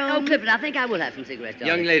dining room. Oh, Clifford, I think I will have some cigarettes,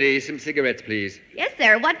 darling. Young lady, some cigarettes, please. Yes,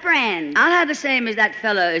 sir. What brand? I'll have the same as that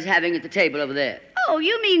fellow is having at the table over there. Oh,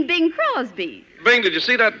 you mean Bing Crosby. Bing, did you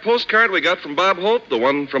see that postcard we got from Bob Hope, the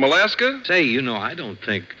one from Alaska? Say, you know, I don't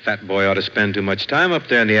think Fat Boy ought to spend too much time up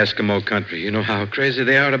there in the Eskimo country. You know how crazy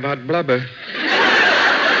they are about blubber.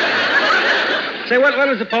 Say, what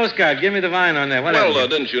was the postcard? Give me the vine on there.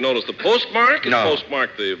 Didn't you notice the postmark? It No.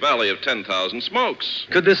 postmarked the Valley of 10,000 Smokes.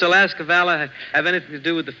 Could this Alaska Valley have anything to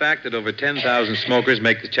do with the fact that over 10,000 smokers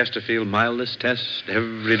make the Chesterfield mildness test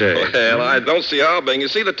every day? Well, I don't see how, Bing. You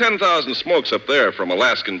see, the 10,000 smokes up there from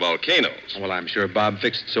Alaskan volcanoes. Well, I'm sure Bob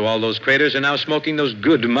fixed it so all those craters are now smoking those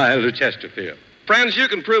good, milder Chesterfield. Friends, you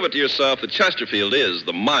can prove it to yourself that Chesterfield is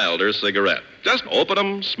the milder cigarette. Just open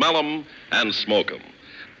them, smell them, and smoke them.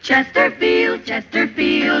 Chesterfield,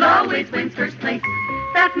 Chesterfield always wins first place.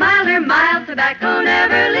 That milder, mild tobacco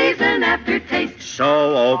never leaves an aftertaste.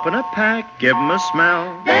 So open a pack, give 'em a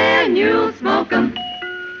smell. Then you'll smoke 'em.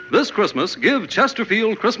 This Christmas, give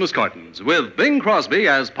Chesterfield Christmas cartons with Bing Crosby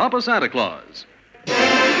as Papa Santa Claus.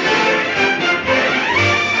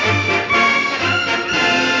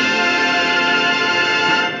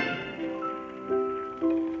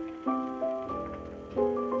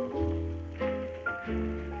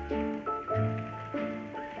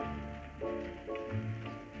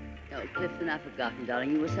 Clifton, I've forgotten,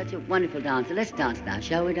 darling. You were such a wonderful dancer. Let's dance now,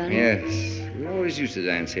 shall we, darling? Yes, we always used to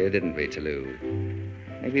dance here, didn't we, Tallulah?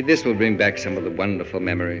 Maybe this will bring back some of the wonderful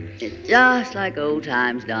memories. It's just like old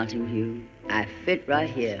times dancing with you. I fit right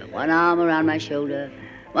here. One arm around my shoulder,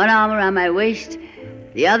 one arm around my waist,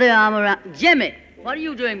 The other arm around... Jimmy, what are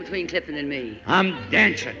you doing between Clifton and me? I'm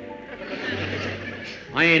dancing.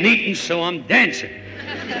 I ain't eating, so I'm dancing.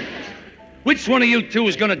 Which one of you two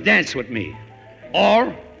is going to dance with me?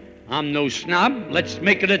 Or, I'm no snob, let's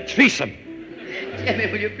make it a threesome.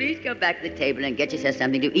 Jimmy, will you please go back to the table and get yourself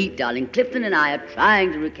something to eat, darling? Clifton and I are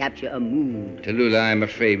trying to recapture a mood. Tallulah, I'm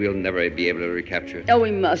afraid we'll never be able to recapture it. Oh,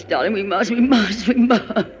 we must, darling. We must.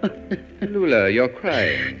 Tallulah, you're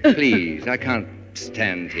crying. Please, I can't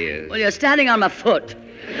stand tears. Well, you're standing on my foot.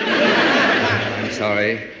 I'm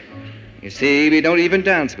sorry. You see, we don't even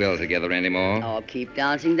dance well together anymore. Oh, keep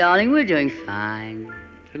dancing, darling. We're doing fine.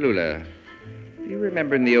 Tallulah, do you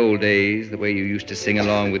remember in the old days the way you used to sing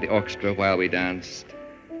along with the orchestra while we danced?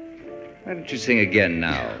 Why don't you sing again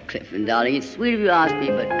now? Oh, Clifton, darling, it's sweet of you to ask me,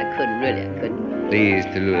 but I couldn't. Please,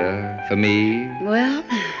 Tallulah, for me. Well?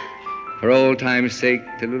 For old time's sake,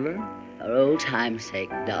 Tallulah? For old time's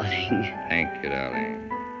sake, darling. Thank you, darling.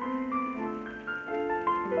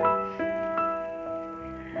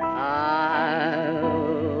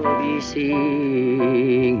 I'll be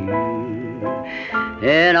seeing you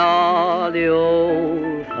in all the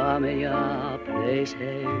old familiar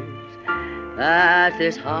places that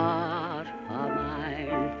this heart of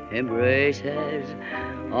mine embraces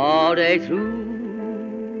all day through.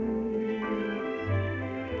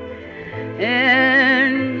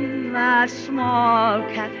 In that small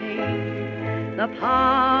cafe, the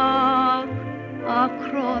park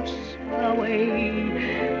across the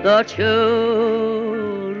way, the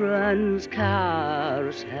children's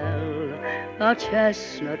carousel, the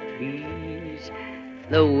chestnut trees,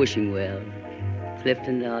 the wishing well.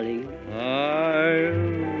 Clifton, darling.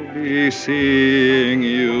 I'll be seeing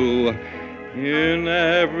you in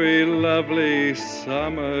every lovely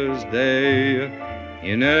summer's day,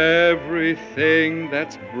 in everything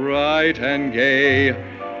that's bright and gay.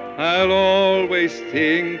 I'll always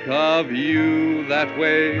think of you that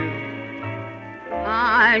way.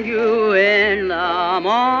 Find you in the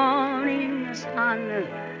morning sun,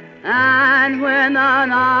 and when the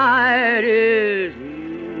night is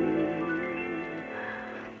new,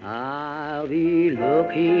 I'll be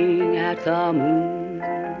looking at the moon,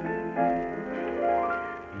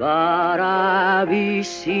 but I'll be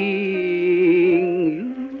seeing you.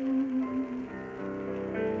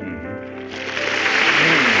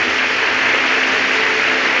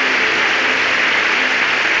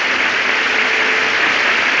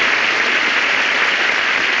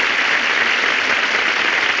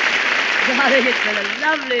 Darling, it's been a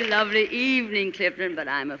lovely, lovely evening, Clifton, but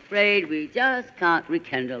I'm afraid we just can't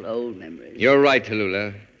rekindle old memories. You're right,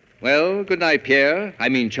 Tallulah. Well, good night, Pierre. I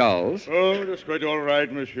mean Charles. Oh, that's quite all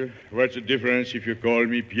right, monsieur. What's the difference if you call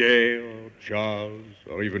me Pierre or Charles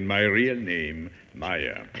or even my real name,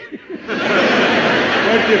 Maya?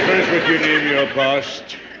 What difference would you name your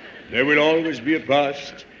past? There will always be a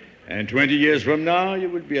past. And 20 years from now, you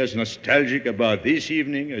will be as nostalgic about this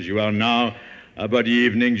evening as you are now about the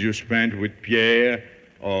evenings you spent with Pierre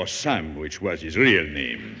or Sam, which was his real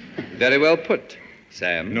name. Very well put,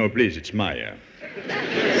 Sam. No, please, it's Maya.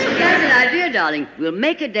 That's an idea, darling. We'll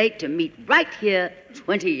make a date to meet right here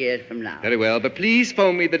 20 years from now. Very well, but please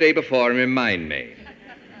phone me the day before and remind me.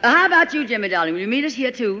 How about you, Jimmy, darling? Will you meet us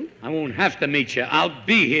here, too? I won't have to meet you. I'll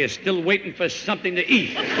be here still waiting for something to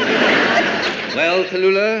eat. Well,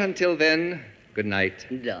 Tallulah, until then, good night.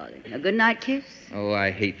 Darling, a good night kiss? Oh,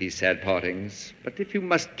 I hate these sad partings. But if you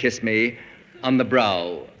must kiss me, on the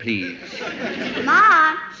brow, please.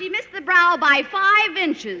 Ma, she missed the brow by 5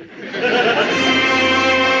 inches.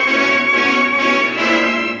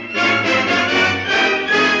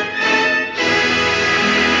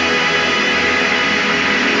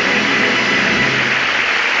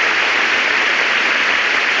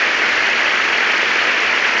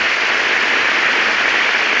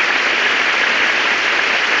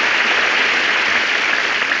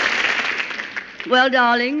 Well,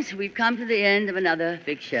 darlings, we've come to the end of another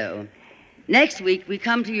big show. Next week, we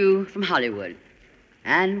come to you from Hollywood.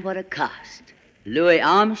 And what a cast. Louis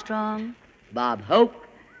Armstrong, Bob Hope,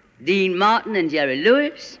 Dean Martin and Jerry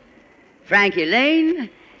Lewis, Frankie Lane,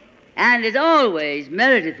 and as always,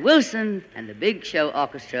 Meredith Wilson and the Big Show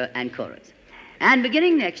Orchestra and Chorus. And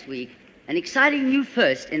beginning next week, an exciting new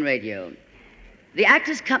first in radio. The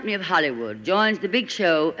Actors Company of Hollywood joins the Big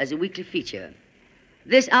Show as a weekly feature.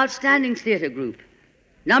 This outstanding theater group,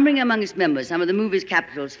 numbering among its members some of the movie's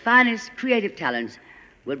capital's finest creative talents,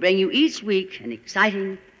 will bring you each week an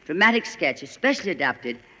exciting, dramatic sketch especially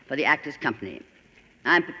adapted for the Actors Company.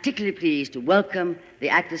 I'm particularly pleased to welcome the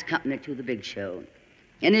Actors Company to the Big Show,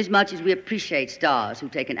 inasmuch as we appreciate stars who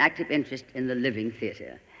take an active interest in the living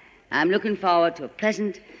theater. I'm looking forward to a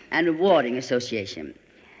pleasant and rewarding association.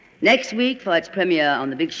 Next week, for its premiere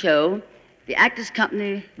on The Big Show, the Actors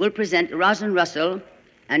Company will present Rosalind Russell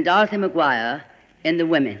and Dorothy McGuire in The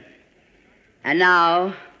Women. And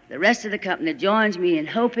now, the rest of the company joins me in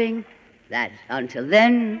hoping that until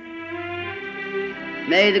then,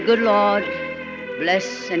 may the good Lord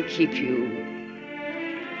bless and keep you,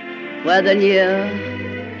 whether near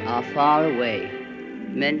or far away.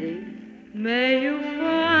 Mindy? May you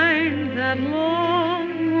find that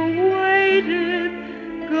long-awaited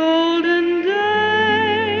golden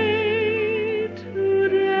day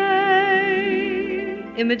today.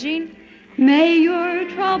 Imogene? May your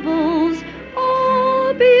troubles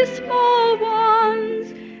all be small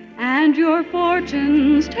ones, and your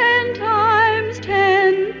fortunes 10 times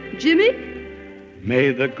 10. Jimmy?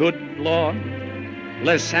 May the good Lord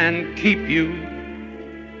bless and keep you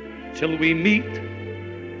till we meet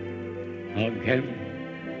again.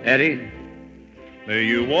 Eddie? May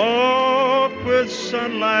you walk with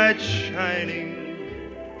sunlight shining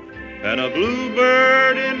and a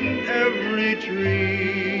bluebird in every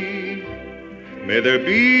tree. May there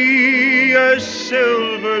be a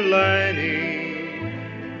silver lining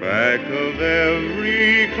back of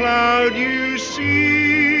every cloud you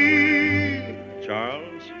see.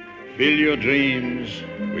 Charles, fill your dreams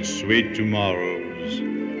with sweet tomorrows.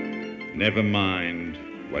 Never mind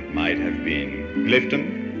what might have been.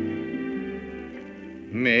 Clifton?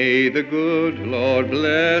 May the good Lord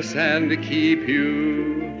bless and keep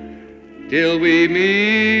you till we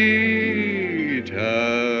meet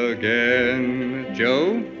again.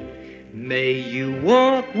 Joe? May you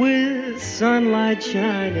walk with sunlight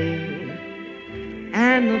shining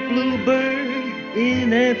and the bluebird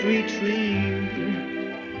in every tree.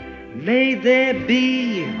 May there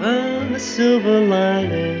be a silver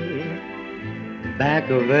lining back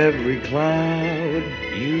of every cloud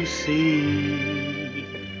you see.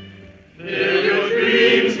 Fill your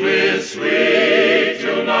dreams with sweet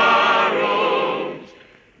tomorrows.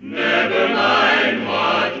 Never mind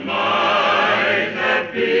what might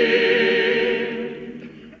have been.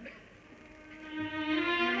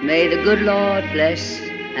 May the good Lord bless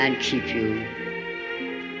and keep you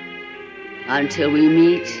until we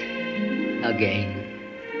meet again.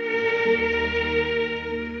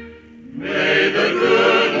 May the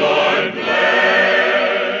good Lord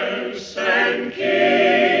bless and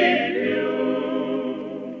keep you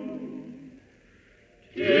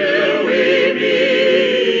till we meet.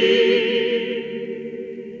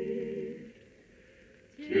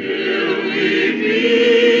 Till we meet.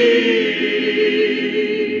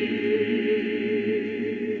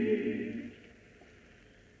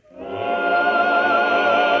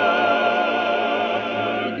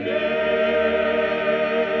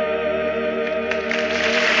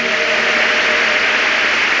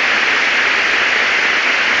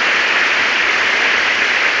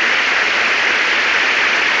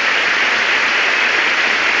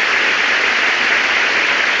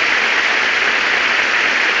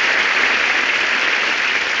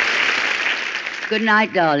 Good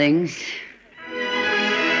night, darlings.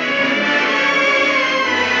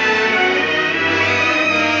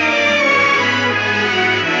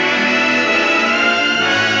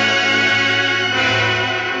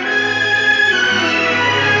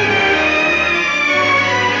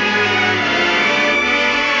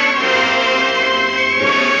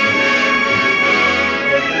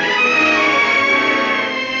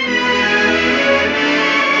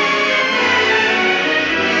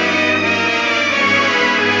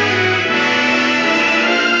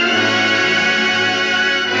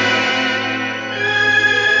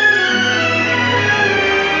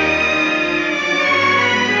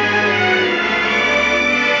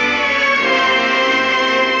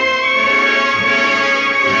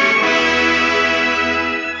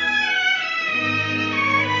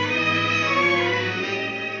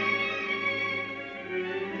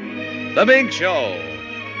 The Big Show,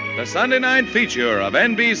 the Sunday night feature of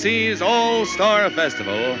NBC's All-Star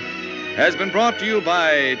Festival, has been brought to you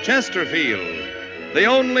by Chesterfield, the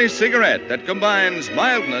only cigarette that combines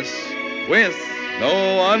mildness with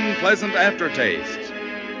no unpleasant aftertaste.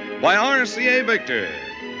 By RCA Victor,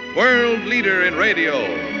 world leader in radio,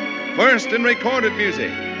 first in recorded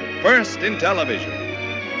music, first in television.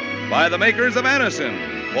 By the makers of Anacin,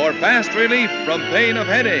 for fast relief from pain of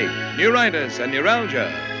headache, neuritis, and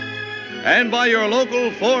neuralgia. And by your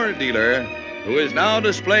local Ford dealer, who is now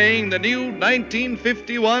displaying the new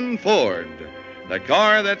 1951 Ford, the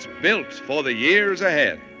car that's built for the years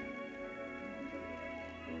ahead.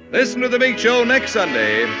 Listen to The Big Show next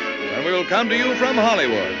Sunday, when we will come to you from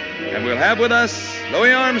Hollywood, and we'll have with us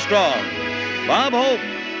Louis Armstrong, Bob Hope,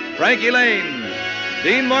 Frankie Lane,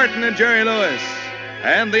 Dean Martin and Jerry Lewis,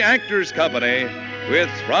 and the Actors Company with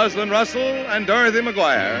Rosalind Russell and Dorothy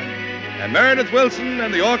McGuire, and Meredith Wilson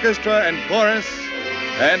and the orchestra and chorus,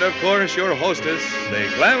 and of course your hostess,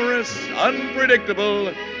 the glamorous,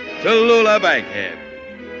 unpredictable Tallulah Bankhead.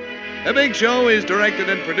 The Big Show is directed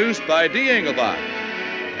and produced by Dee Engelbach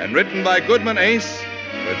and written by Goodman Ace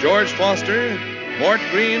with George Foster, Mort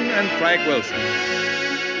Green, and Frank Wilson.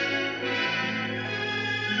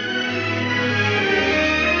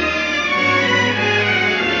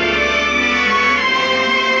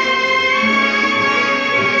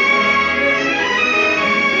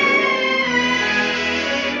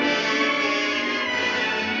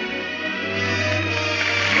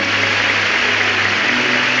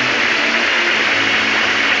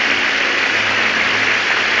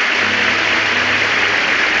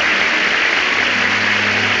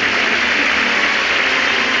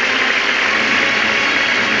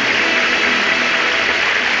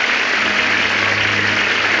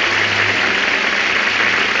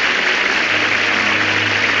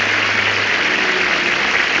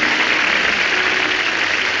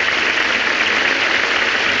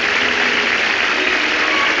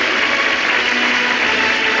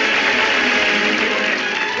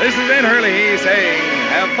 This is Ed Hurley saying,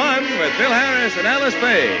 have fun with Phil Harris and Alice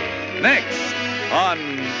Faye. Next on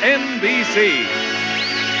NBC.